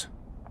runes.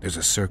 There's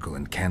a circle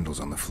and candles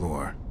on the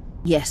floor.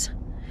 Yes.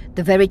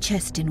 The very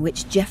chest in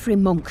which Geoffrey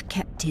Monk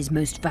kept his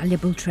most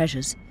valuable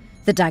treasures.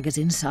 The dagger's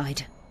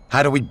inside.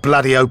 How do we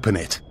bloody open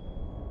it?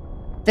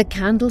 The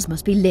candles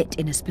must be lit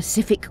in a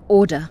specific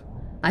order.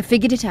 I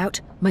figured it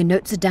out. My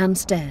notes are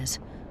downstairs.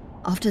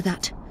 After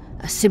that,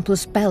 a simple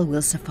spell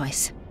will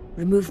suffice.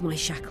 Remove my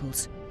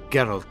shackles.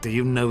 Geralt, do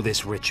you know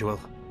this ritual?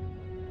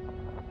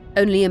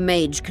 Only a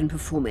mage can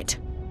perform it.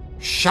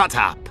 Shut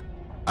up!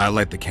 I'll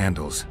light the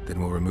candles, then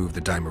we'll remove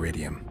the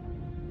Dimeritium.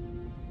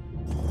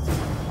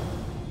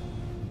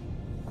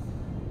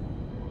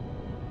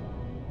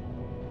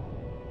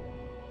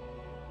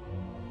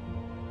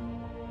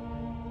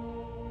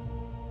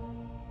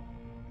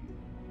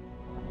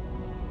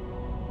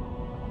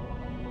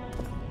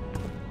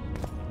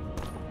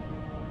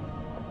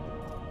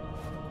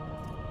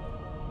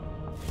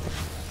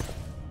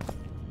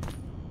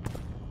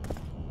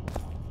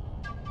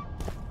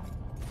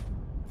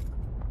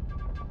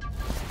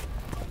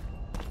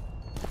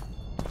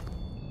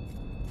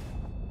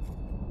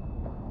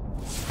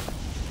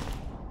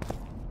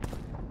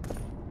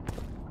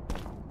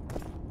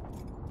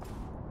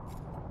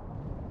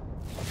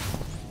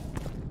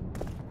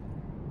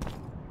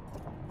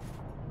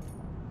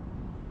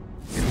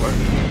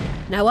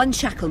 Now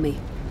unshackle me.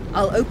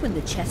 I'll open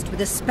the chest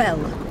with a spell.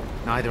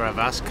 Neither of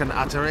us can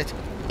utter it.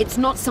 It's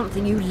not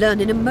something you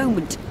learn in a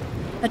moment.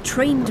 A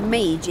trained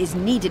mage is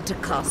needed to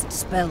cast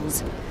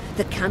spells.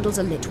 The candles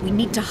are lit. We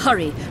need to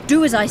hurry.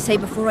 Do as I say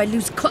before I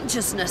lose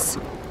consciousness.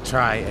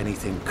 Try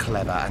anything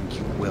clever and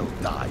you will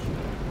die.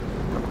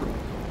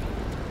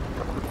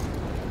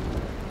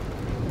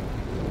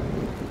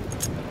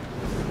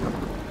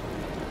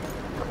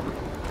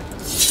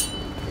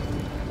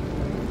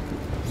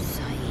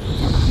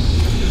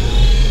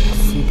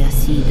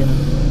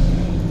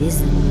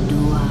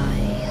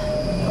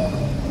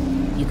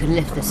 You can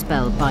lift the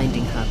spell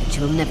binding her, but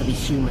she'll never be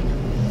human.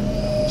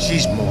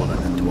 She's more than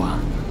a Dwa.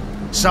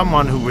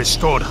 Someone who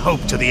restored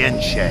hope to the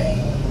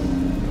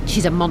Enshe.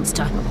 She's a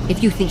monster.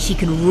 If you think she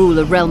can rule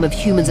a realm of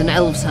humans and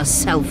elves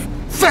herself...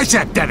 Face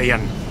it,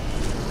 Delian!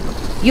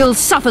 You'll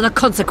suffer the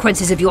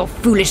consequences of your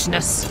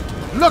foolishness.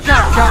 Look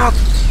out,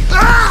 Gareth!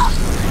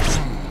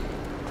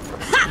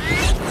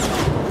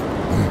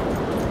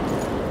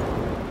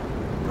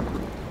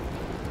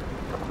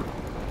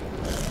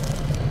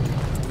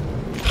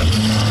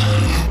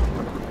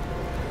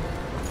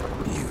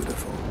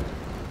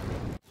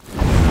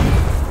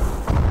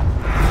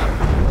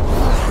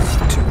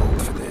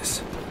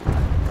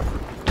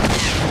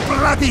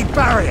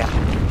 Barrier!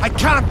 I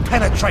can't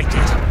penetrate it!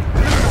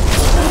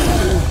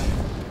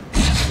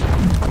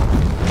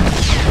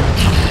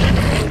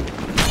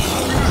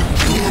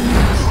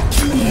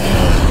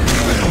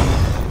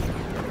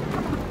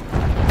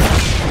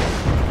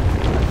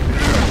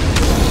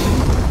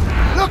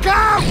 Look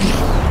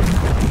out!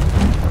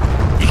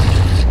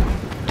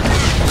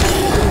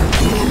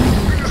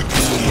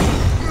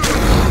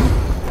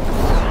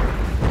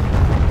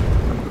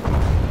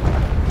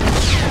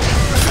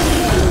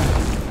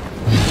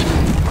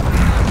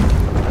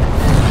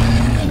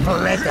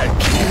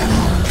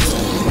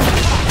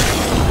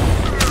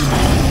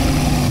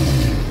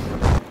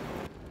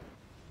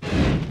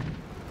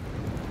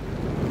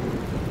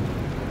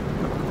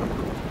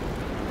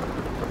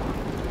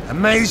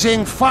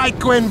 Amazing fight,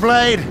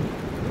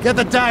 Gwynblade! Get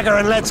the dagger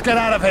and let's get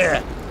out of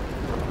here!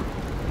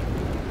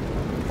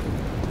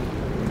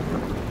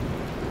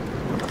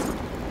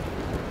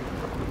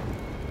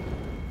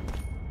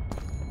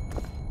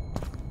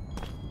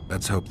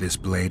 Let's hope this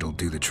blade'll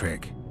do the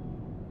trick.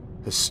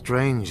 A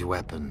strange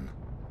weapon.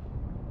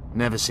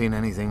 Never seen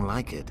anything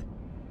like it.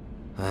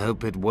 I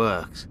hope it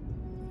works.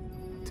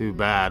 Too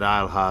bad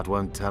Eilhart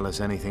won't tell us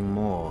anything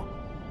more.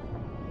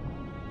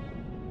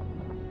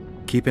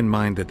 Keep in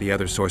mind that the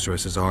other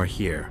sorceresses are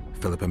here.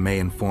 Philippa may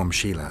inform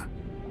Sheila.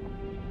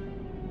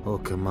 Or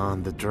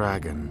command the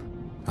dragon.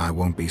 I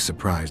won't be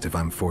surprised if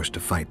I'm forced to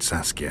fight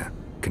Saskia.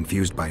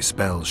 Confused by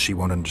spells, she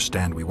won't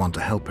understand we want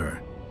to help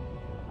her.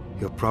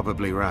 You're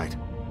probably right.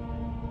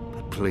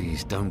 But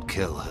please don't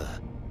kill her.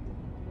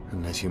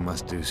 Unless you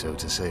must do so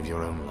to save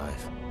your own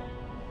life.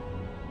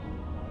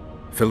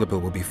 Philippa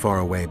will be far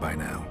away by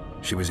now.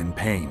 She was in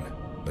pain.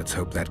 Let's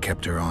hope that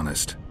kept her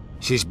honest.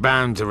 She's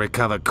bound to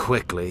recover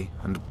quickly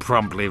and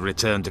promptly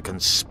return to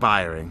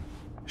conspiring.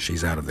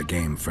 She's out of the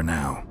game for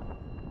now.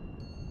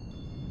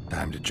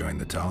 Time to join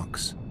the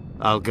talks.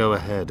 I'll go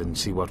ahead and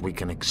see what we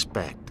can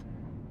expect.